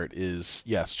to heart.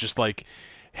 Just like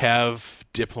have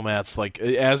diplomats, like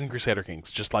as in Crusader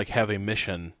Kings, just like have a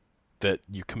mission that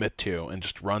you commit to and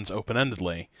just runs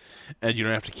open-endedly, and you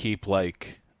don't have to keep feeding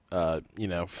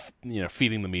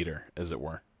the meter, as it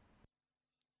were.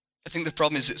 I think the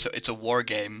problem is it's a war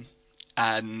game,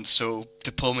 and so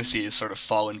diplomacy is sort of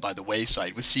fallen by the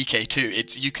wayside. With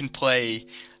CK2, you can play,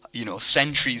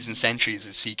 centuries and centuries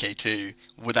of CK2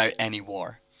 without any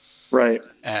war. Right.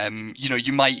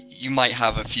 You might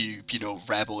have a few,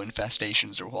 rebel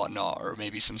infestations or whatnot, or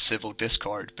maybe some civil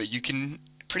discord, but you can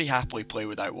pretty happily play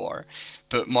without war.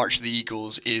 But March of the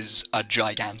Eagles is a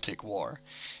gigantic war.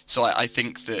 So I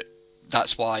think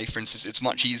that's why, for instance, it's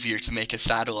much easier to make a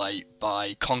satellite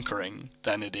by conquering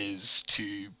than it is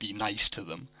to be nice to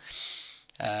them.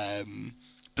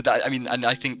 But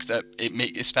I think that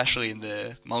especially in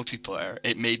the multiplayer,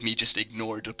 it made me just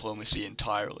ignore diplomacy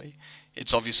entirely.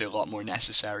 It's obviously a lot more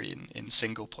necessary in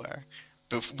single player.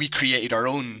 But we created our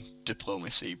own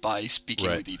diplomacy by speaking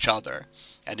with each other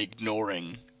and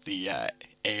ignoring the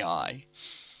AI.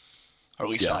 Or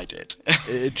at least I did.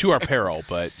 To our peril,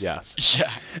 but yes.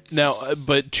 Yeah. Now,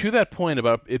 but to that point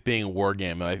about it being a war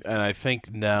game, and I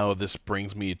think now this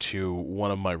brings me to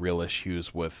one of my real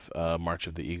issues with March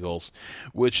of the Eagles,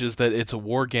 which is that it's a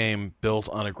war game built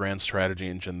on a grand strategy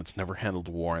engine that's never handled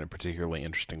war in a particularly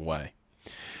interesting way.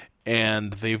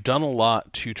 And they've done a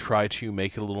lot to try to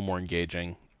make it a little more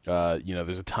engaging.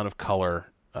 There's a ton of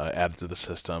color added to the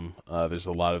system. There's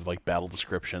a lot of battle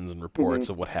descriptions and reports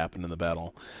of what happened in the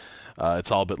battle.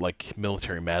 It's all a bit like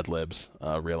military Mad Libs,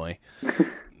 really.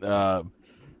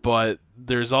 But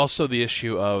there's also the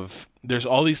issue of there's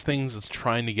all these things that's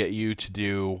trying to get you to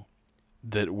do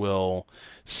that will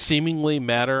seemingly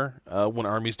matter when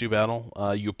armies do battle.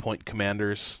 You appoint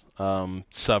commanders,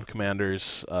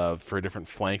 sub-commanders for different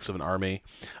flanks of an army.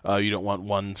 You don't want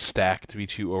one stack to be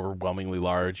too overwhelmingly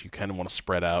large. You kind of want to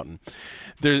spread out,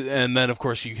 and then of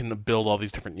course you can build all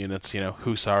these different units.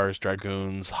 Hussars,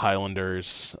 dragoons,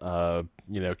 Highlanders,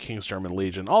 King's German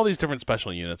Legion, all these different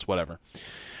special units, whatever.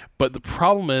 But the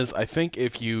problem is, I think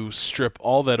if you strip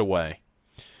all that away,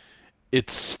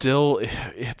 it's still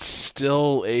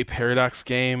a Paradox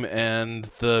game, and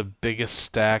the biggest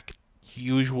stack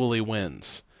usually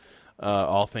wins,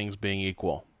 all things being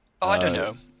equal. I don't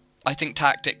know. I think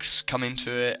tactics come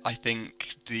into it. I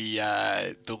think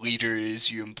the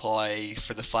leaders you employ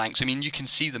for the flanks. I mean, you can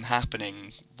see them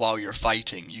happening while you're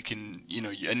fighting. You can,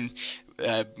 and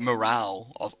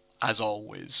morale, as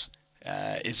always,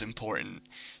 is important.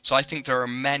 So I think there are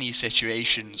many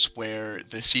situations where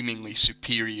the seemingly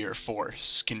superior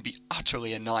force can be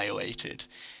utterly annihilated.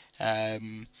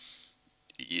 And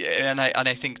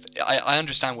I think I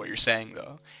understand what you're saying,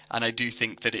 though, and I do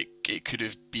think that it could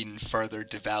have been further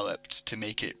developed to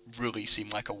make it really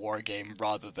seem like a war game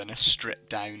rather than a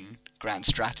stripped down grand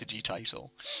strategy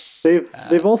title.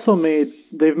 They've also made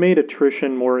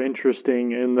attrition more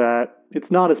interesting in that it's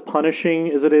not as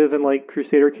punishing as it is in like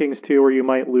Crusader Kings 2, where you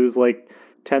might lose like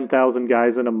 10,000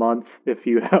 guys in a month if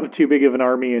you have too big of an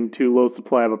army and too low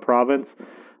supply of a province.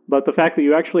 But the fact that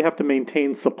you actually have to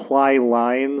maintain supply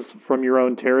lines from your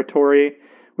own territory,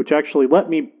 which actually let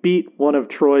me beat one of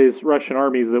Troy's Russian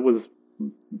armies that was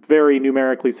very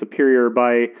numerically superior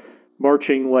by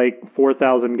marching like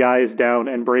 4,000 guys down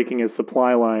and breaking his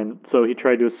supply line. So he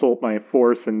tried to assault my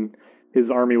force, and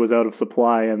his army was out of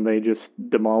supply, and they just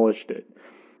demolished it.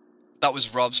 That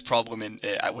was Rob's problem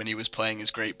when he was playing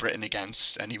as Great Britain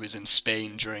and he was in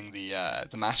Spain during the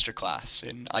masterclass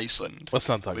in Iceland. Let's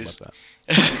not talk about that.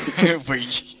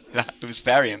 It was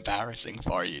very embarrassing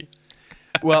for you.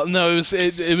 Well, no,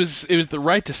 it was the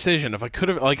right decision. If I could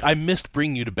have, I missed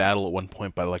bringing you to battle at one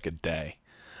point by like a day.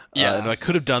 Yeah, and if I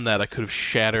could have done that, I could have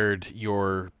shattered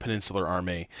your peninsular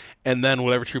army, and then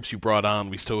whatever troops you brought on,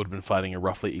 we still would have been fighting a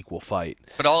roughly equal fight.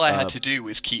 But all I had to do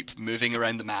was keep moving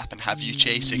around the map and have you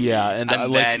chasing me, and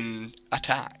then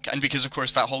attack. And because, of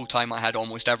course, that whole time I had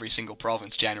almost every single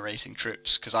province generating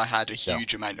troops, because I had a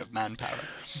huge amount of manpower.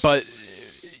 But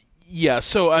yeah,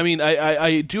 so I mean,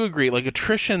 I do agree. Like,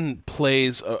 attrition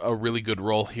plays a really good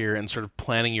role here in sort of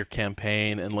planning your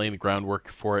campaign and laying the groundwork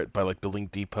for it by like building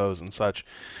depots and such.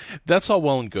 That's all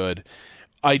well and good.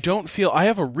 I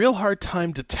have a real hard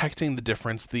time detecting the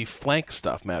difference. The flank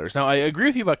stuff matters. Now, I agree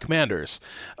with you about commanders,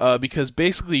 because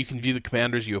basically you can view the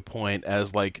commanders you appoint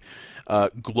as like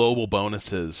global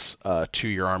bonuses to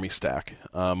your army stack,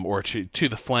 or to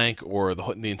the flank or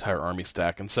the entire army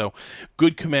stack. And so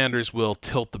good commanders will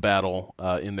tilt the battle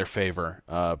in their favor,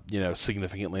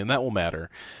 significantly, and that will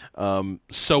matter.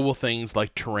 So will things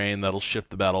like terrain that'll shift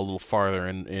the battle a little farther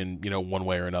in one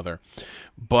way or another.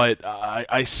 But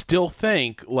I still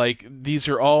think like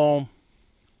they're all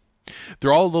a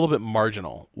little bit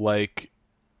marginal. Like,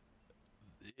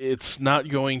 it's not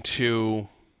going to.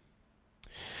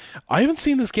 I haven't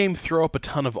seen this game throw up a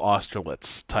ton of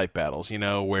Austerlitz type battles,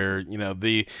 where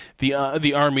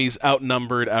the army's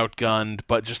outnumbered, outgunned,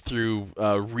 but just through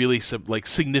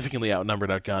significantly outnumbered,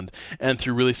 outgunned, and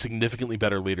through really significantly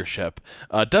better leadership,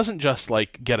 doesn't just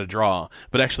like get a draw,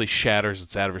 but actually shatters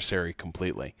its adversary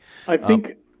completely. I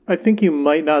think you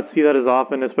might not see that as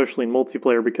often, especially in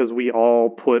multiplayer, because we all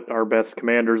put our best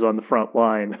commanders on the front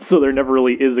line, so there never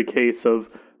really is a case of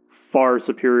far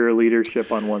superior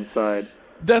leadership on one side.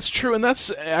 That's true, and that's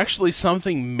actually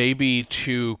something maybe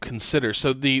to consider.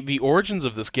 So the origins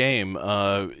of this game,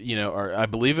 I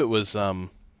believe it was,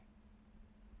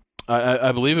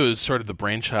 I believe it was sort of the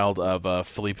brainchild of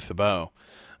Philippe Thibault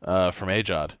from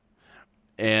Ajod,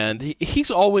 and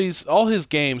he's always, all his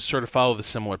games sort of follow the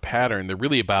similar pattern. They're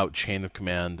really about chain of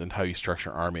command and how you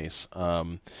structure armies.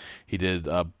 He did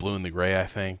Blue and the Gray, I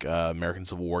think, American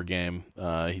Civil War game.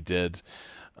 He did.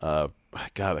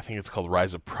 I think it's called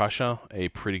Rise of Prussia, a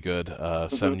pretty good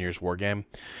 7 Years War game.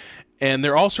 And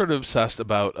they're all sort of obsessed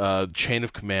about chain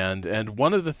of command. And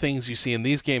one of the things you see in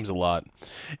these games a lot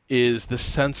is the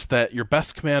sense that your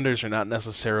best commanders are not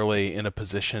necessarily in a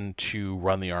position to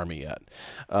run the army yet.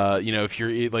 If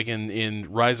you're like in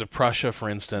Rise of Prussia, for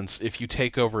instance, if you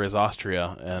take over as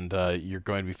Austria and you're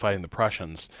going to be fighting the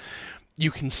Prussians, you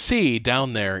can see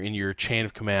down there in your chain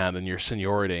of command and your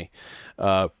seniority,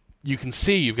 you can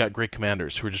see you've got great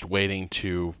commanders who are just waiting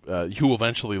to, who will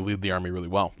eventually lead the army really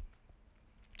well.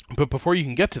 But before you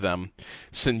can get to them,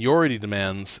 seniority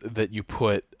demands that you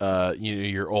put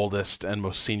your oldest and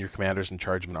most senior commanders in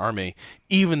charge of an army,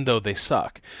 even though they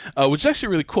suck. Which is actually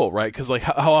really cool, right? Because like,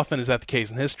 how often is that the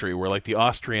case in history, where like the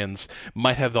Austrians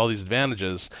might have all these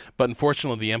advantages, but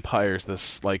unfortunately the empire is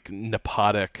this like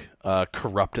nepotic,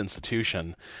 corrupt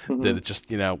institution that it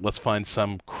just, let's find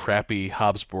some crappy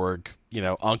Habsburg,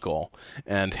 uncle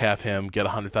and have him get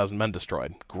 100,000 men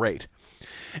destroyed. Great.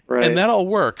 Right. And that all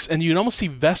works, and you can almost see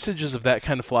vestiges of that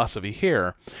kind of philosophy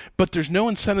here, but there's no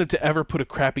incentive to ever put a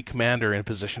crappy commander in a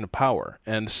position of power.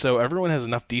 And so everyone has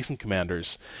enough decent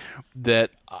commanders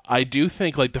that I do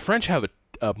think, like, the French have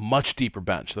a much deeper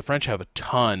bench. The French have a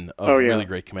ton of really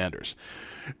great commanders.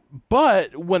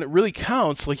 But when it really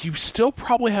counts, like, you still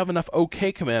probably have enough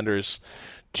okay commanders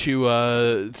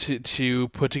to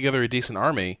put together a decent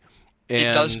army.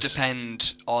 It does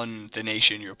depend on the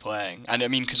nation you're playing. And I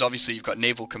mean, because obviously you've got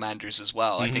naval commanders as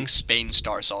well. I think Spain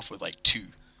starts off with like 2.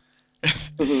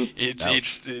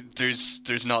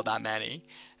 There's not that many.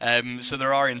 So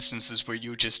there are instances where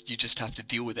you just have to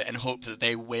deal with it and hope that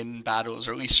they win battles,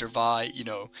 or at least survive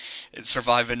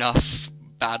enough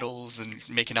battles and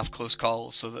make enough close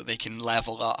calls so that they can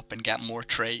level up and get more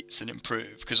traits and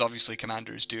improve. Because obviously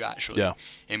commanders do actually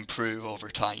improve over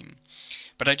time.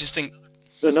 But I just think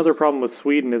another problem with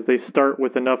Sweden is they start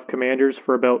with enough commanders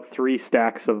for about 3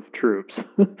 stacks of troops.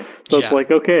 So it's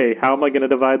like, okay, how am I going to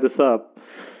divide this up?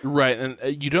 Right,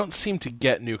 and you don't seem to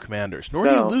get new commanders, nor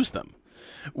do you lose them,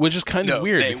 which is kind of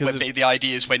weird. The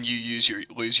idea is when you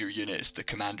lose your units, the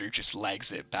commander just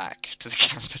legs it back to the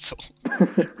capital.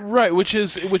 Right, which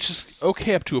is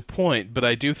okay up to a point, but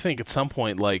I do think at some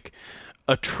point, like,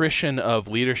 attrition of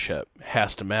leadership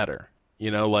has to matter.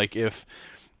 Like if...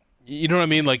 You know what I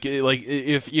mean? Like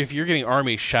if you're getting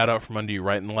armies shot out from under you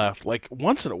right and left, like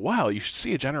once in a while you should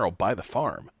see a general buy the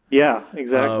farm. Yeah,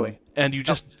 exactly. And you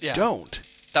just don't.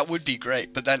 That would be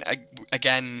great, but then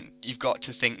again, you've got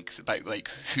to think about like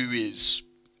who is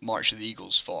March of the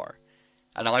Eagles for,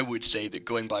 and I would say that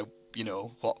going by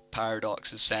what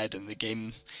Paradox has said in the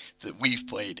game that we've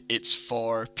played, it's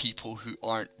for people who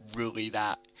aren't really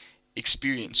that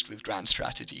experienced with grand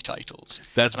strategy titles.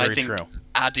 That's very true.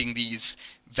 Adding these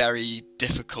very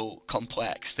difficult,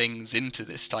 complex things into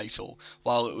this title,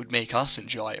 while it would make us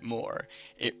enjoy it more,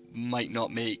 it might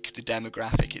not make the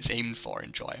demographic it's aimed for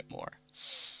enjoy it more.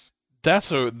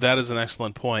 That is an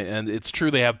excellent point, and it's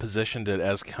true they have positioned it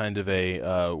as kind of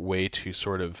a way to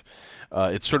sort of,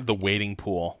 it's sort of the wading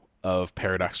pool of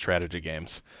Paradox strategy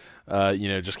games.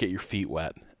 Just get your feet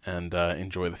wet and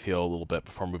enjoy the feel a little bit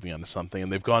before moving on to something.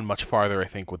 And they've gone much farther, I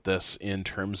think, with this in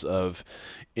terms of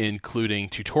including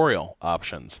tutorial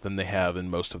options than they have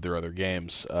in most of their other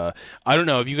games. I don't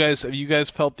know. Have you guys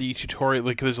felt the tutorial?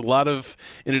 Like, there's a lot of,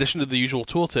 in addition to the usual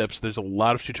tooltips, there's a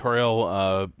lot of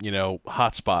tutorial,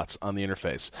 hotspots on the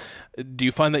interface. Do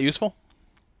you find that useful?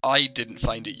 I didn't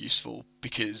find it useful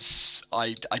because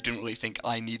I didn't really think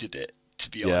I needed it, to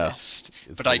be honest.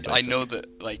 But I know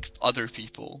that like other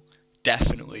people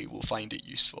definitely will find it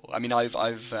useful. I mean, I've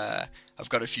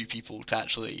got a few people to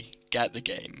actually get the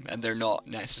game, and they're not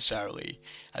necessarily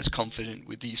as confident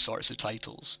with these sorts of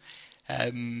titles.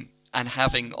 And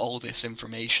having all this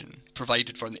information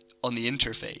provided on the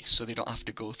interface, so they don't have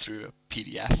to go through a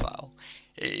PDF file,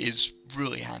 is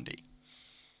really handy.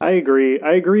 I agree.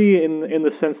 In the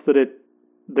sense that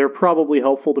they're probably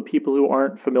helpful to people who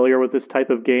aren't familiar with this type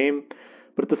of game,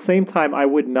 but at the same time, I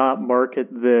would not market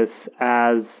this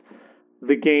as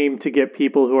the game to get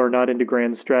people who are not into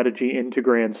grand strategy into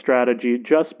grand strategy,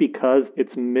 just because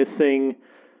it's missing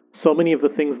so many of the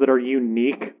things that are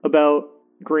unique about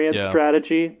grand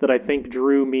strategy that I think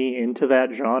drew me into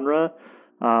that genre.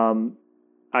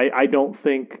 I don't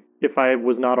think, if I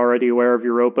was not already aware of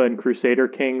Europa and Crusader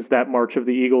Kings, that March of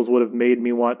the Eagles would have made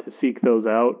me want to seek those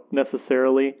out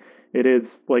necessarily. It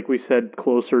is, like we said,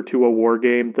 closer to a war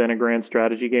game than a grand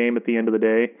strategy game at the end of the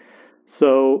day.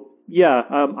 So yeah,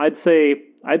 I'd say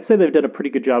they've done a pretty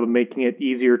good job of making it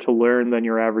easier to learn than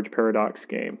your average Paradox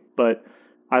game. But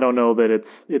I don't know that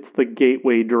it's the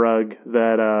gateway drug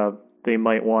that they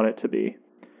might want it to be.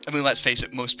 I mean, let's face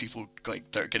it, most people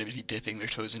that are going to be dipping their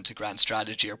toes into grand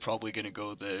strategy are probably going to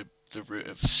go the route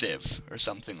of Civ or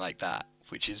something like that,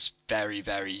 which is very,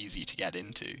 very easy to get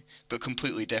into, but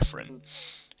completely different.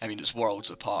 I mean, it's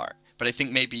worlds apart. But I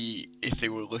think maybe if they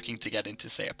were looking to get into,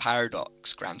 say, a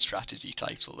Paradox grand strategy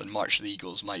title, then March of the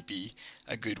Eagles might be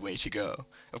a good way to go.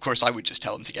 Of course, I would just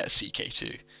tell them to get a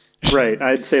CK2. Right,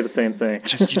 I'd say the same thing.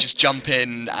 You just jump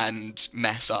in and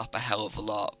mess up a hell of a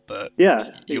lot, but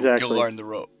yeah, exactly. You'll learn the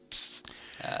ropes.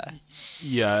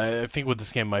 Yeah, I think what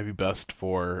this game might be best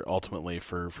for, ultimately,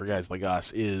 for guys like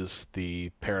us, is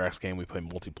the Paradox game we play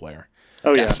multiplayer.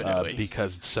 Oh, yeah. Definitely.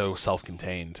 Because it's so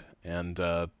self-contained and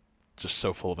just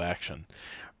so full of action.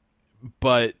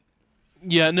 But,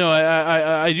 yeah, no,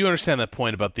 I do understand that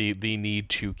point about the need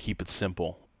to keep it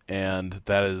simple. And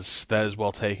that is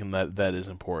well taken. That is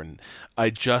important. I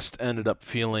just ended up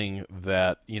feeling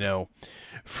that,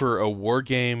 for a war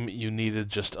game, you needed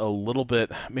just a little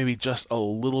bit, maybe just a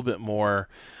little bit more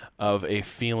of a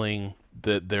feeling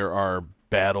that there are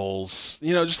battles,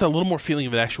 just a little more feeling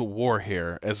of an actual war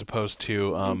here, as opposed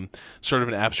to sort of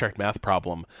an abstract math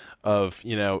problem of,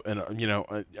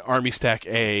 Army Stack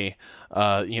A,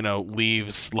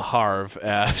 leaves Le Havre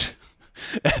at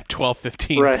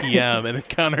 12:15 p.m. and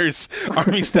encounters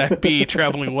Army Stack B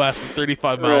traveling west at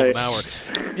 35 miles an hour.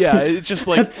 Yeah, it's just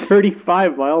like at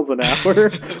 35 miles an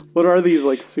hour. What are these,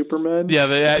 like Supermen?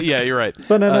 Yeah, you're right.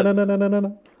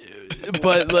 No.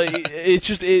 But like,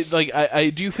 I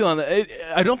do feel on that.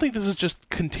 I don't think this is just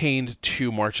contained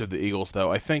to March of the Eagles,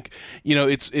 though. I think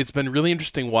it's been really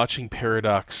interesting watching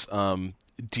Paradox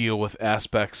deal with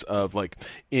aspects of, like,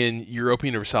 in Europa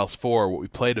Universalis 4, what we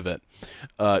played of it.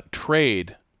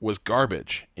 Trade was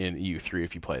garbage in EU3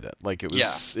 if you played it. Like, it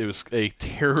was a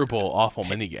terrible, awful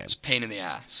minigame. It's a pain in the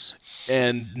ass.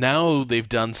 And now they've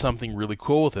done something really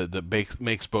cool with it that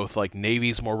makes both, like,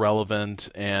 navies more relevant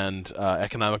and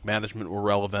economic management more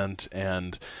relevant,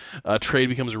 and trade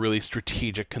becomes a really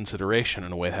strategic consideration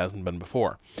in a way it hasn't been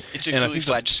before. It's a fully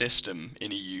fledged system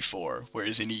in EU4,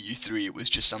 whereas in EU3 it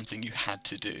was just something you had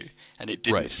to do, and it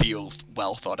didn't feel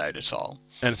well thought out at all.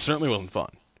 And it certainly wasn't fun.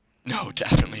 No,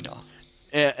 definitely not.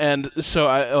 And so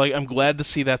I'm glad to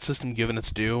see that system given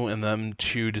its due, and them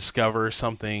to discover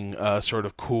something sort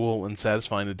of cool and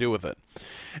satisfying to do with it.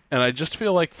 And I just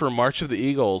feel like for March of the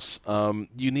Eagles,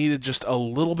 you needed just a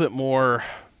little bit more.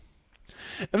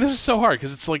 And this is so hard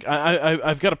because it's like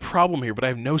I've got a problem here, but I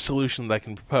have no solution that I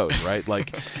can propose. Right?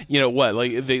 Like, what?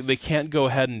 Like they can't go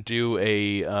ahead and do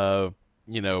a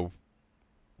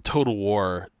Total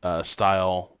War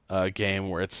style game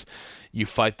where it's you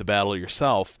fight the battle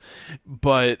yourself,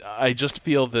 but I just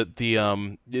feel that the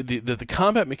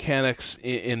combat mechanics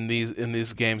in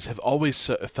these games have always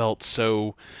felt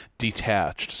so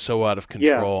detached, so out of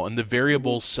control, and the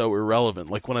variables so irrelevant.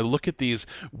 Like when I look at these,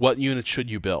 what units should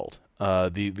you build?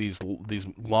 These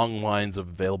long lines of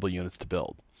available units to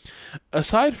build.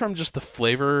 Aside from just the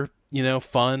flavor,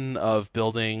 fun of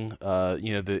building,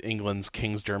 the England's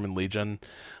King's German Legion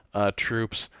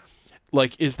troops.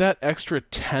 Like, is that extra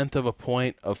 1/10 of a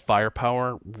point of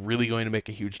firepower really going to make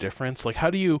a huge difference? Like, how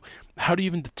do you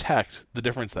even detect the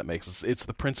difference that makes? It's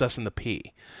the princess and the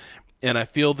pea. And I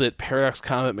feel that Paradox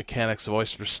combat mechanics have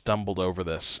always sort of stumbled over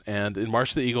this. And in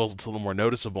March of the Eagles, it's a little more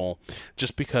noticeable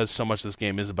just because so much of this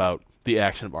game is about the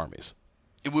action of armies.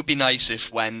 It would be nice if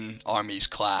when armies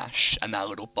clash and that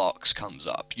little box comes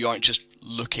up, you aren't just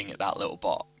looking at that little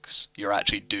box. You're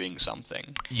actually doing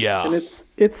something. Yeah. And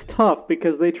it's tough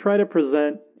because they try to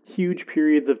present huge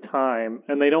periods of time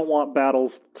and they don't want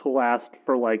battles to last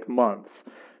for like months.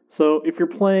 So if you're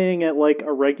playing at like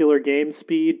a regular game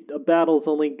speed, a battle's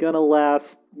only gonna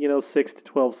last, 6 to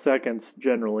 12 seconds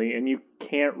generally, and you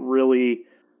can't really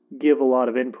give a lot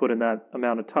of input in that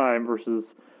amount of time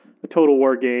versus a Total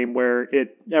War game where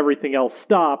everything else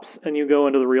stops and you go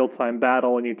into the real-time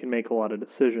battle and you can make a lot of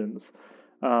decisions.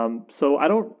 So I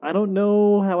don't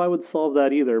know how I would solve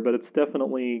that either, but it's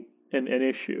definitely an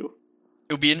issue.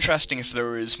 It would be interesting if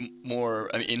there was more,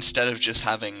 instead of just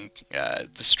having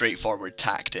the straightforward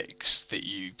tactics that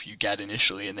you get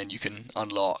initially and then you can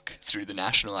unlock through the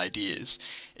national ideas,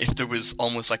 if there was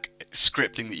almost like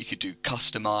scripting that you could do,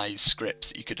 customized scripts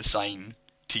that you could assign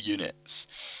to units,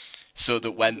 so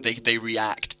that when they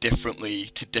react differently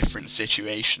to different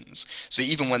situations. So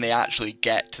even when they actually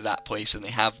get to that place and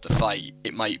they have the fight,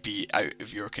 it might be out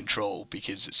of your control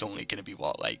because it's only going to be,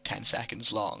 10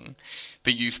 seconds long.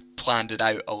 But you've planned it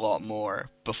out a lot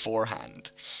more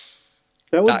beforehand.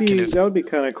 That would be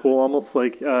kind of cool, almost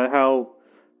like how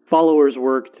followers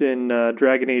worked in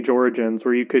Dragon Age Origins,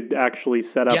 where you could actually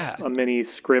set up a mini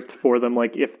script for them,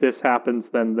 like if this happens,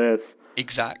 then this.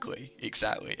 Exactly.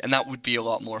 And that would be a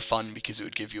lot more fun because it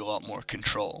would give you a lot more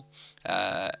control.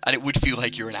 And it would feel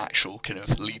like you're an actual kind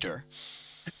of leader.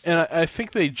 And I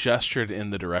think they gestured in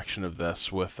the direction of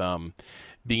this with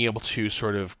being able to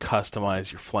sort of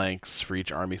customize your flanks for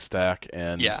each army stack.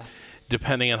 And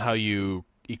depending on how you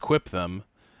equip them,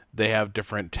 they have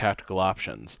different tactical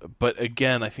options. But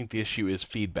again, I think the issue is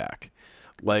feedback.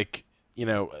 Like,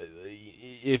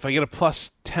 if I get a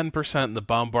plus 10% in the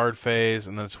bombard phase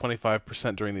and then a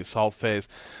 25% during the assault phase,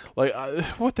 like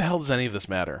what the hell does any of this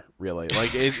matter, really?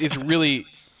 Like it's really.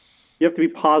 You have to be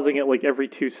pausing it like every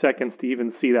 2 seconds to even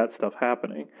see that stuff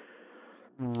happening.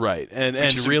 Right, and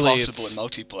which is really impossible in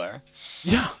multiplayer.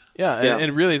 Yeah.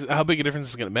 And really, how big a difference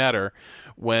is going to matter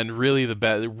when really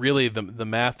the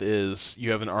math is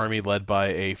you have an army led by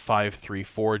a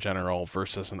 5-3-4 general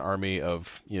versus an army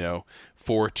of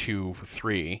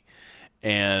 4-2-3,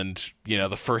 and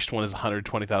the first one is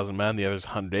 120,000 men, the other is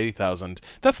 180,000.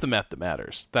 That's the math that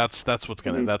matters. That's what's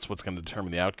gonna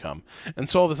determine the outcome. And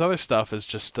so all this other stuff is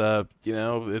just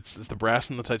it's the brass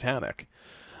in the Titanic.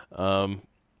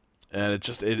 And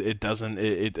it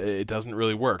doesn't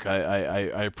really work.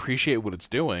 I appreciate what it's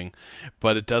doing,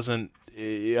 but it doesn't.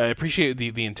 I appreciate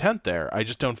the intent there. I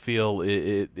just don't feel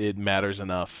it matters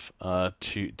enough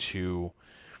to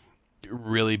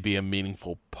really be a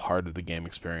meaningful part of the game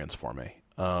experience for me.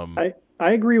 I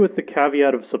agree with the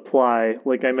caveat of supply,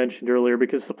 like I mentioned earlier,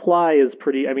 because supply is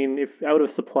pretty. I mean, if out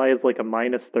of supply is like a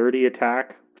minus 30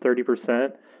 attack,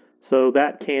 30%. So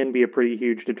that can be a pretty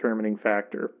huge determining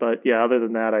factor. But yeah, other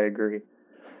than that, I agree.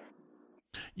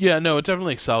 Yeah, no, it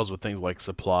definitely excels with things like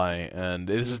supply, and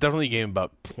this is definitely a game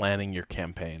about planning your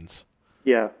campaigns.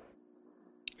 Yeah.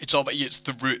 It's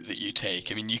the route that you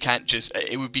take. I mean, you can't just...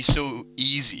 It would be so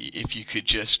easy if you could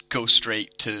just go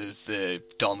straight to the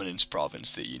dominance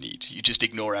province that you need. You just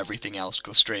ignore everything else,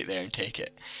 go straight there and take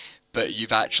it. But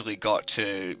you've actually got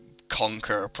to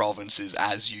conquer provinces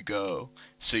as you go,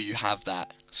 so you have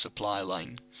that supply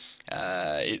line.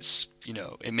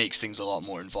 It makes things a lot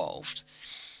more involved.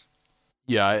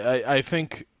 Yeah, I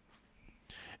think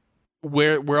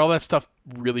where all that stuff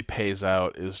really pays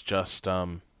out is just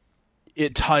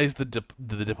it ties the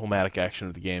diplomatic action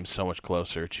of the game so much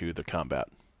closer to the combat.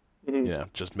 Mm-hmm.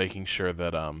 Just making sure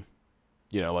that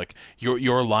like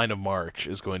your line of march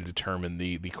is going to determine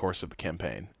the course of the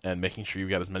campaign, and making sure you've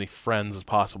got as many friends as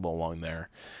possible along there,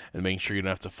 and making sure you don't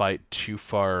have to fight too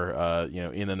far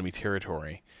in enemy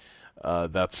territory.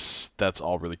 That's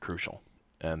all really crucial,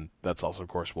 and that's also of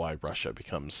course why Russia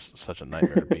becomes such a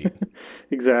nightmare to beat.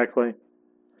 Exactly.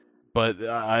 But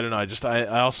I don't know.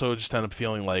 I also just end up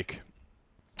feeling like,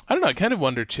 I don't know. I kind of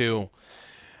wonder too.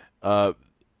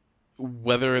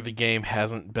 Whether the game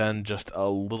hasn't been just a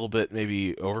little bit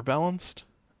maybe overbalanced.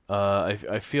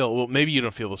 I feel, well, maybe you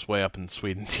don't feel this way up in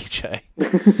Sweden, TJ.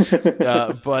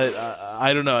 But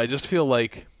I don't know. I just feel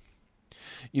like,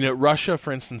 Russia,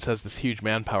 for instance, has this huge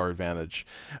manpower advantage,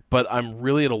 but I'm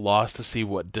really at a loss to see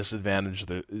what disadvantages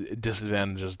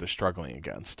they're struggling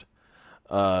against.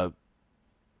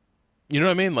 You know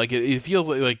what I mean? Like it feels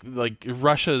like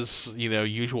Russia's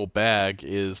usual bag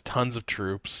is tons of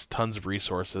troops, tons of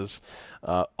resources,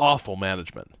 awful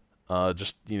management,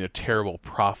 just terrible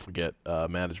profligate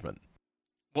management.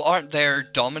 Well, aren't there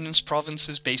dominance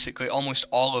provinces? Basically, almost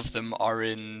all of them are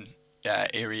in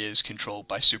areas controlled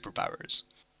by superpowers.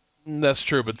 That's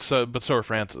true, but so are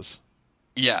France's.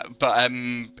 Yeah, but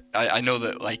I know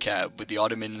that with the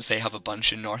Ottomans, they have a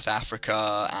bunch in North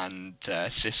Africa and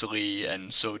Sicily,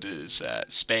 and so does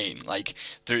Spain.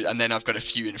 And then I've got a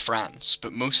few in France,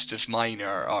 but most of mine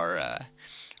are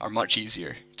much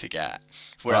easier to get.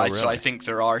 Really? So I think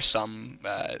there are some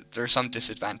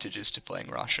disadvantages to playing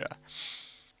Russia.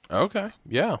 Okay,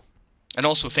 yeah. And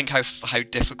also think how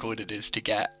difficult it is to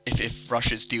get, if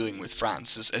Russia's dealing with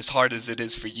France, as hard as it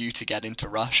is for you to get into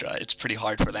Russia, it's pretty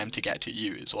hard for them to get to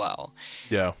you as well.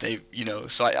 Yeah.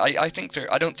 So I think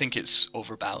I don't think it's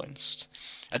overbalanced.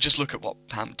 I just look at what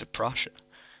happened to Prussia.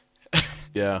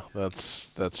 Yeah, that's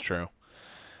true.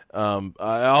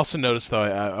 I also noticed though,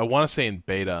 I want to say in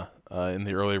beta, in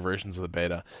the earlier versions of the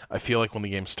beta, I feel like when the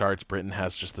game starts, Britain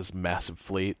has just this massive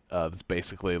fleet that's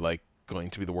basically like going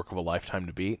to be the work of a lifetime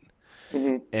to beat.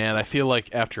 Mm-hmm. And I feel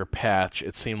like after a patch,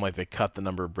 it seemed like they cut the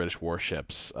number of British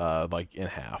warships in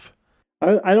half.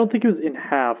 I don't think it was in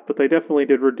half, but they definitely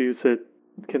did reduce it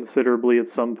considerably at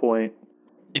some point.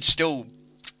 It still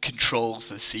controls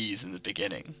the seas in the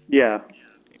beginning. Yeah.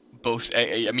 Both,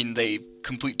 I mean, they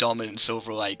complete dominance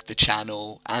over the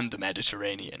Channel and the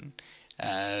Mediterranean.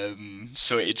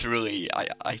 So it's really,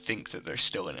 I think that they're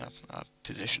still in a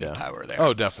position of power there.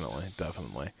 Oh, definitely.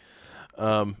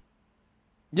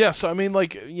 Yeah, so I mean,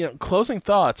 closing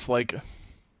thoughts, where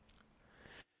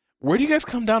do you guys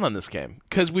come down on this game?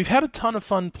 Because we've had a ton of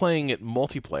fun playing it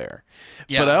multiplayer,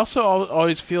 but I also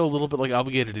always feel a little bit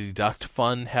obligated to deduct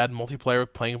fun had multiplayer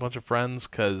with playing a bunch of friends,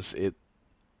 because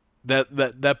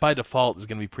that by default is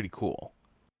going to be pretty cool.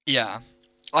 Yeah,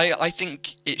 I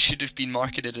think it should have been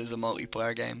marketed as a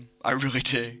multiplayer game. I really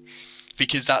do,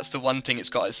 because that's the one thing it's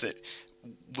got, is that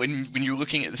when you're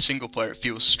looking at the single player, it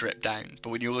feels stripped down. But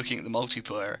when you're looking at the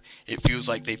multiplayer, it feels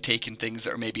like they've taken things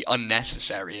that are maybe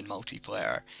unnecessary in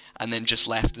multiplayer and then just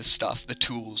left the stuff, the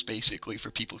tools, basically,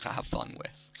 for people to have fun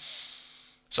with.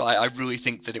 So I really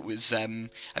think that it was...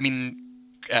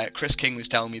 Chris King was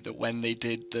telling me that when they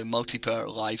did the multiplayer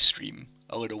live stream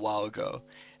a little while ago,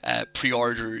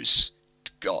 pre-orders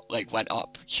went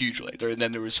up hugely.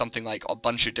 Then there was something like a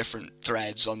bunch of different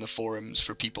threads on the forums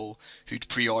for people who'd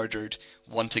pre-ordered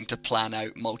wanting to plan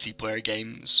out multiplayer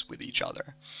games with each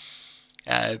other,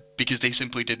 because they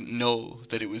simply didn't know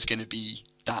that it was going to be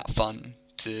that fun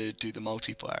to do the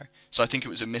multiplayer. So I think it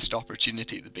was a missed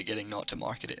opportunity at the beginning not to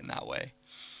market it in that way.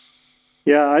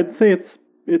 Yeah, I'd say it's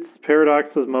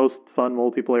Paradox's most fun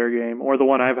multiplayer game, or the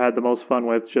one I've had the most fun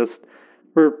with, just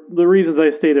for the reasons I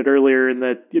stated earlier, in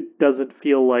that it doesn't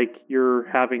feel like you're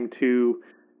having to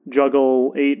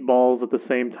juggle 8 balls at the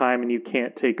same time and you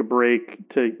can't take a break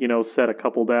to, set a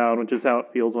couple down, which is how it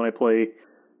feels when I play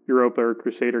Europa or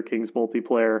Crusader Kings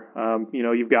multiplayer.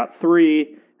 You've got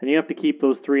 3, and you have to keep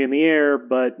those 3 in the air,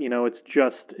 but, it's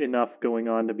just enough going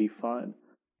on to be fun.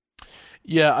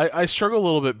 Yeah, I struggle a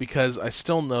little bit because I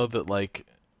still know that, like,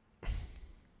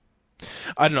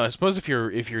 I don't know. I suppose if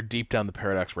you're deep down the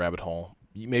Paradox rabbit hole,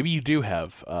 maybe you do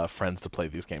have friends to play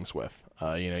these games with.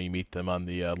 You meet them on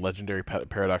the legendary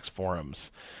Paradox forums,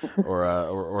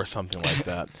 or something like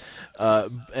that.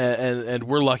 And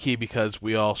we're lucky because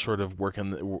we all sort of work in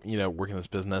this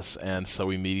business, and so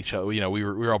we meet each other. We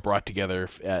were all brought together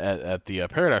at the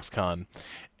Paradox Con,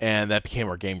 and that became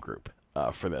our game group.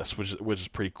 For this, which is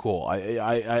pretty cool.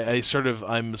 I'm sort of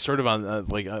on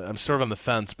the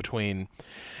fence between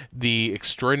the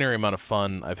extraordinary amount of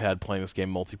fun I've had playing this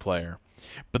game multiplayer,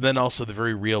 but then also the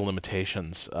very real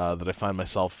limitations that I find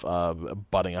myself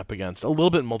butting up against a little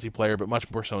bit in multiplayer, but much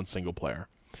more so in single player.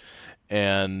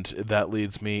 And that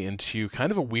leads me into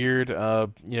kind of a weird, a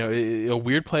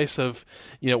weird place of,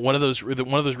 one of those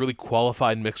really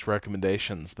qualified mixed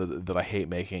recommendations that I hate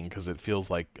making because it feels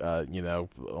like,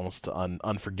 almost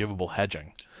unforgivable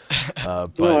hedging.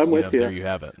 But no, I'm with you. There you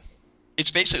have it. It's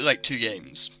basically like 2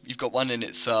 games. You've got one and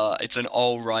it's an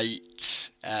all-right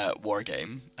war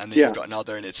game, and then you've got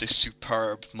another and it's a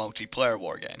superb multiplayer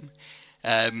war game.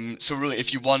 So really,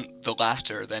 if you want the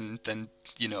latter, then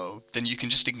you can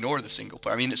just ignore the single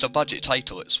player. I mean, it's a budget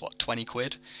title. It's what,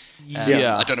 £20?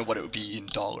 Yeah. I don't know what it would be in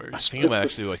dollars. I think it might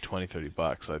actually be like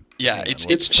 $20-30.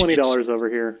 It's $20 over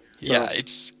here. So. Yeah,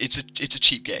 it's a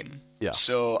cheap game. Yeah.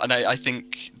 So, and I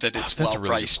think that it's well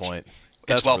priced. Point.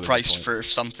 It's well priced for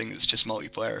something that's just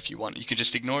multiplayer. If you want, you can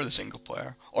just ignore the single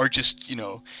player, or just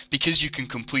because you can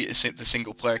complete the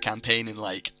single player campaign in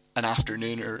like an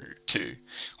afternoon or 2,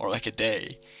 or like a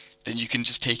day. Then you can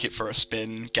just take it for a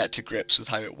spin, get to grips with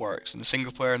how it works in the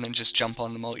single player, and then just jump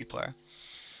on the multiplayer.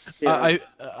 Yeah.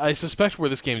 I suspect where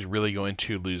this game's really going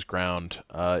to lose ground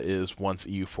is once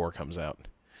EU4 comes out.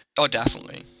 Oh,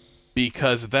 definitely.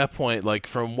 Because at that point, like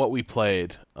from what we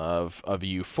played of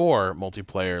EU4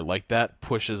 multiplayer, like that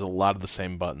pushes a lot of the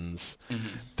same buttons. Mm-hmm.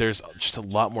 There's just a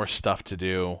lot more stuff to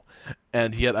do,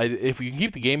 and yet if you can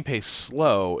keep the game pace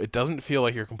slow, it doesn't feel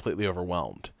like you're completely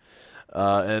overwhelmed.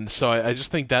 And so I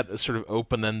just think that sort of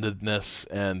open-endedness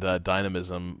and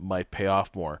dynamism might pay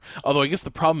off more. Although I guess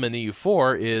the problem in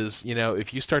EU4 is,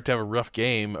 if you start to have a rough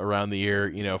game around the year,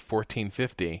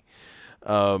 1450,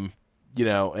 and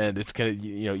it's going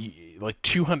to, like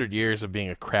 200 years of being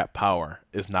a crap power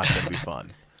is not going to be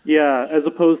fun. Yeah, as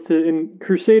opposed to in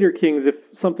Crusader Kings, if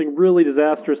something really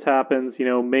disastrous happens,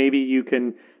 maybe you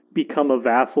can become a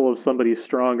vassal of somebody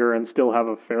stronger and still have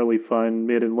a fairly fun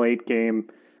mid and late game,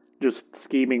 just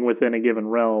scheming within a given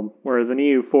realm. Whereas in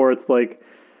EU4, it's like,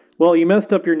 well, you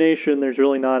messed up your nation, there's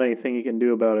really not anything you can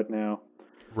do about it now.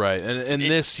 Right, and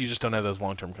this, you just don't have those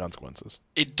long-term consequences.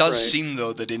 It does seem,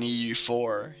 though, that in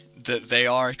EU4, that they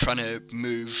are trying to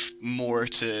move more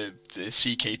to the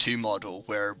CK2 model,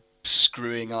 where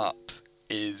screwing up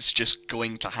is just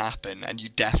going to happen, and you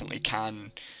definitely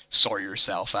can sort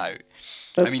yourself out.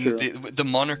 That's I mean, true. the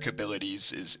monarch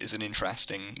abilities is an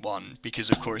interesting one, because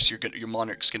of course your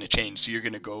monarch's going to change. So you're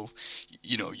going to go,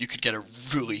 you could get a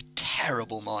really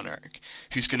terrible monarch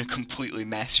who's going to completely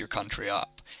mess your country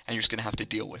up, and you're just going to have to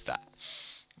deal with that.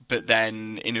 But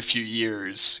then in a few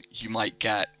years, you might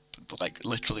get like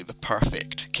literally the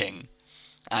perfect king,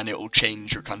 and it will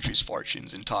change your country's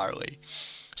fortunes entirely.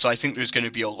 So I think there's going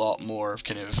to be a lot more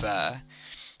kind of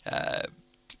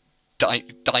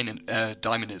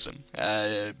dynamism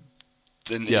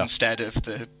than instead of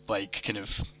the like kind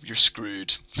of you're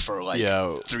screwed for like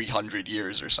 300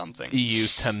 years or something.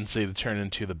 EU's tendency to turn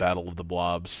into the Battle of the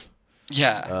Blobs.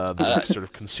 Yeah, that sort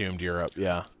of consumed Europe.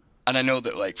 Yeah. And I know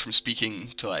that, like, from speaking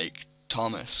to, like,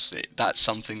 Thomas, that's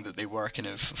something that they were kind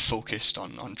of focused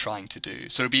on trying to do.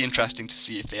 So it'll be interesting to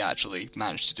see if they actually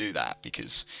managed to do that,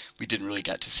 because we didn't really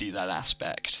get to see that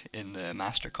aspect in the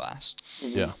masterclass.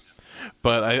 Yeah.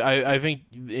 But I think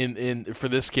in for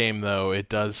this game, though, it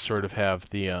does sort of have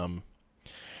the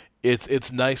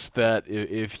it's nice that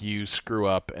if you screw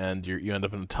up and you end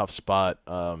up in a tough spot,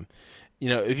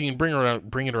 if you can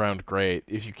bring it around, great.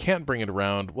 If you can't bring it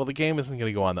around, well, the game isn't going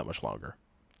to go on that much longer.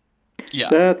 Yeah,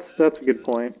 that's a good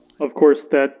point. Of course,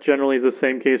 that generally is the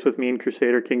same case with me in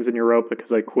Crusader Kings in Europa,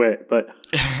 because I quit. But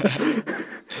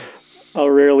I'll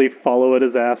rarely follow a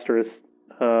disastrous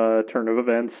turn of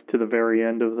events to the very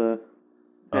end of the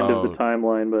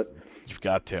timeline. But you've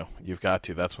got to.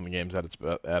 That's when the game's at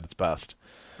its best.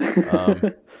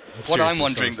 What I'm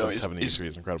wondering though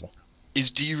is incredible.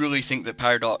 Do you really think that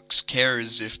Paradox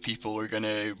cares if people are going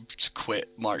to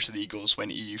quit March of the Eagles when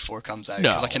EU4 comes out?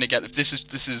 No. Because I kind of get that this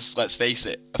is, let's face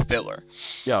it, a filler.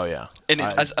 Oh yeah. And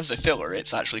as a filler,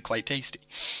 it's actually quite tasty.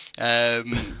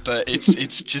 But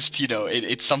it's just,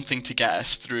 it's something to get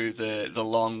us through the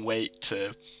long wait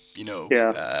to,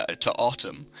 to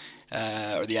autumn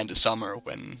or the end of summer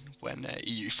when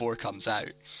EU4 comes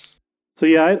out. So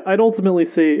yeah, I'd ultimately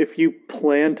say if you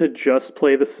plan to just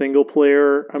play the single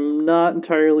player, I'm not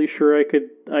entirely sure I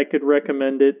could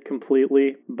recommend it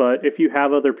completely. But if you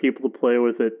have other people to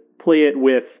play it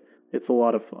with, it's a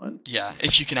lot of fun. Yeah,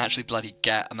 if you can actually bloody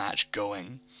get a match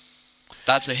going.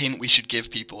 That's a hint we should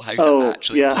give people how to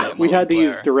actually play it. We had to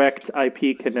use Direct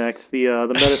IP Connect.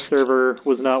 The meta server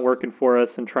was not working for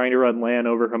us, and trying to run LAN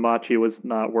over Hamachi was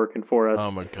not working for us. Oh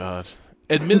my god.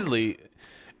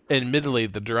 Admittedly,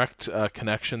 the direct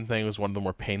connection thing was one of the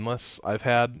more painless I've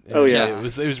had. It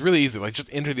was really easy. Like, just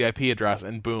enter the IP address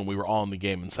and boom, we were all in the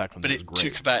game in seconds. But it was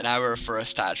great. Took about an hour for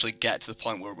us to actually get to the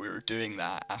point where we were doing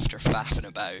that after faffing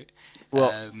about.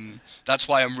 Well, that's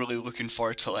why I'm really looking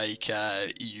forward to like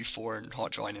EU4 and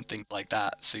Hotjoin and things like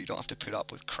that, so you don't have to put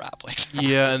up with crap like that.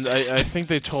 Yeah, and I think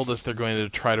they told us they're going to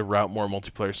try to route more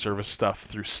multiplayer service stuff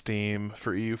through Steam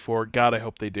for EU4. God, I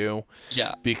hope they do.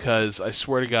 Yeah. Because I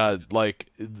swear to God, like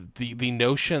the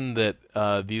notion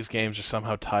that these games are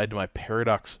somehow tied to my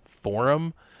Paradox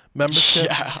forum membership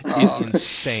is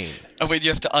insane. And when you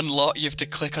have to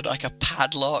click on like a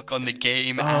padlock on the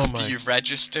game after you've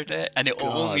registered it, and it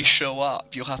will only show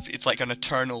up. It's like an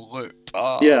eternal loop.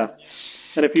 Yeah.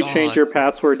 And if you change your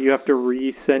password, you have to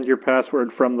resend your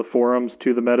password from the forums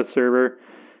to the meta server,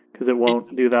 because it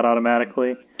won't do that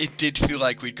automatically. It did feel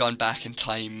like we'd gone back in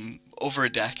time over a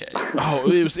decade.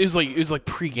 It was like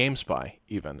pre-Game Spy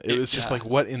even. It was just like,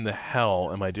 what in the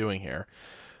hell am I doing here?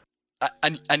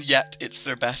 And yet, it's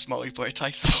their best multiplayer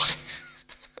title.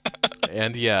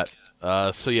 And yet.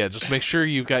 Just make sure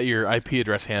you've got your IP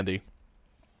address handy.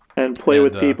 And play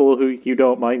with people who you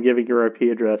don't mind giving your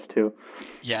IP address to.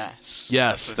 Yes.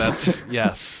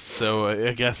 Yes. So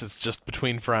I guess it's just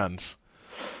between friends.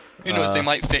 Who knows, they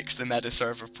might fix the meta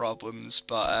server problems,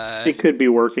 but... It could be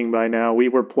working by now. We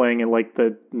were playing it like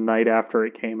the night after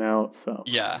it came out, so...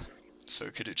 Yeah, so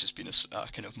it could have just been a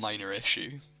kind of minor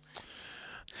issue.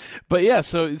 But yeah,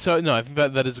 so no, I think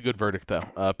that is a good verdict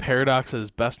though. Paradox's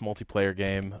best multiplayer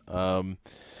game.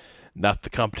 Not the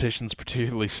competition's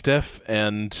particularly stiff,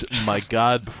 and my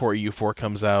God, before EU4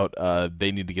 comes out,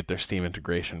 they need to get their Steam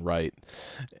integration right,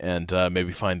 and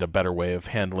maybe find a better way of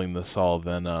handling this all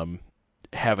than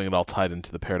having it all tied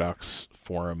into the Paradox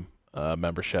forum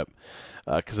membership,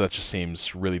 because that just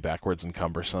seems really backwards and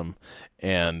cumbersome.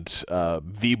 And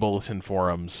vBulletin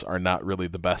forums are not really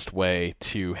the best way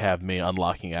to have me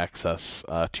unlocking access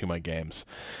to my games.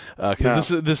 Because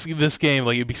this game,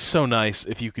 like, it'd be so nice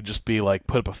if you could just be like,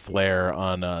 put up a flare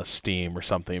on Steam or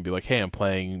something and be like, hey, I'm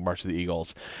playing March of the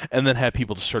Eagles, and then have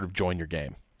people just sort of join your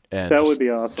game. And that would be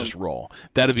awesome. Just roll.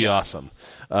 That'd be awesome.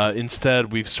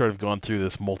 Instead, we've sort of gone through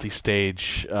this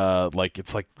multi-stage, like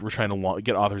it's like we're trying to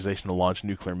get authorization to launch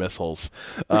nuclear missiles.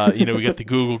 We got the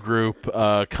Google group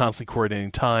constantly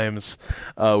coordinating times.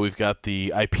 We've got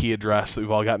the IP address that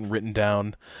we've all gotten written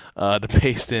down to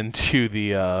paste into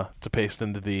the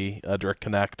Direct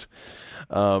Connect.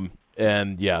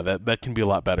 And yeah, that can be a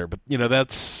lot better. But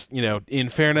that's in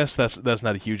fairness, that's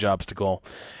not a huge obstacle,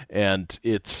 and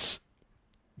it's.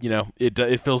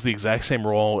 It fills the exact same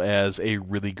role as a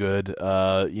really good,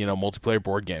 multiplayer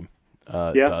board game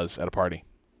does at a party.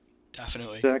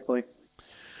 Definitely. Exactly.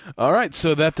 All right,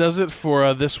 so that does it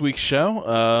for this week's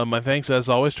show. My thanks, as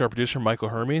always, to our producer, Michael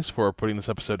Hermes, for putting this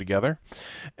episode together.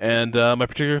 And my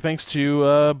particular thanks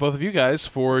to both of you guys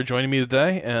for joining me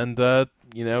today and,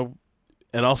 and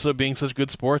also being such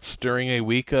good sports during a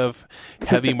week of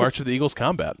heavy March of the Eagles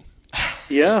combat.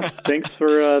 Yeah, thanks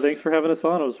for having us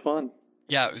on. It was fun.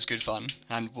 Yeah, it was good fun,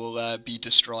 and we'll be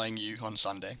destroying you on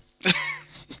Sunday.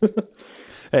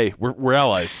 Hey, we're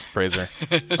allies, Fraser.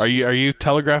 Are you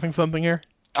telegraphing something here?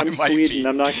 I'm Sweden.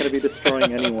 I'm not going to be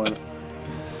destroying anyone.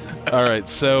 All right,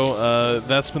 so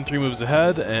that's been 3 Moves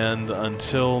Ahead, and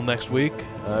until next week,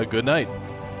 good night.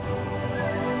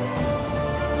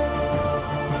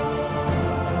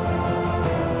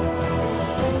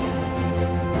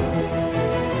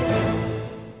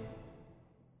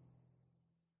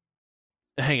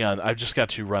 Hang on, I've just got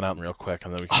to run out real quick,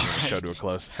 and then we can bring the show to a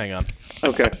close. Hang on.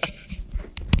 Okay.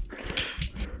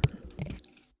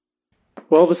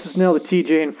 Well, this is now the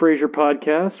TJ and Fraser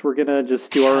podcast. We're gonna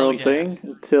just do our own thing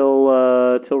until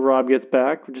Rob gets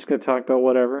back. We're just gonna talk about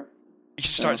whatever. You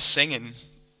should start singing.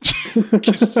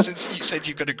 Since you said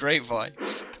you've got a great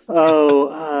voice.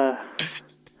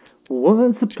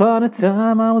 Once upon a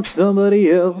time I was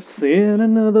somebody else. In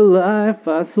another life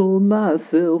I sold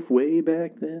myself way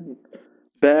back then.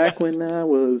 Back when I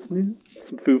was new.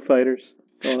 Some Foo Fighters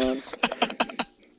going on.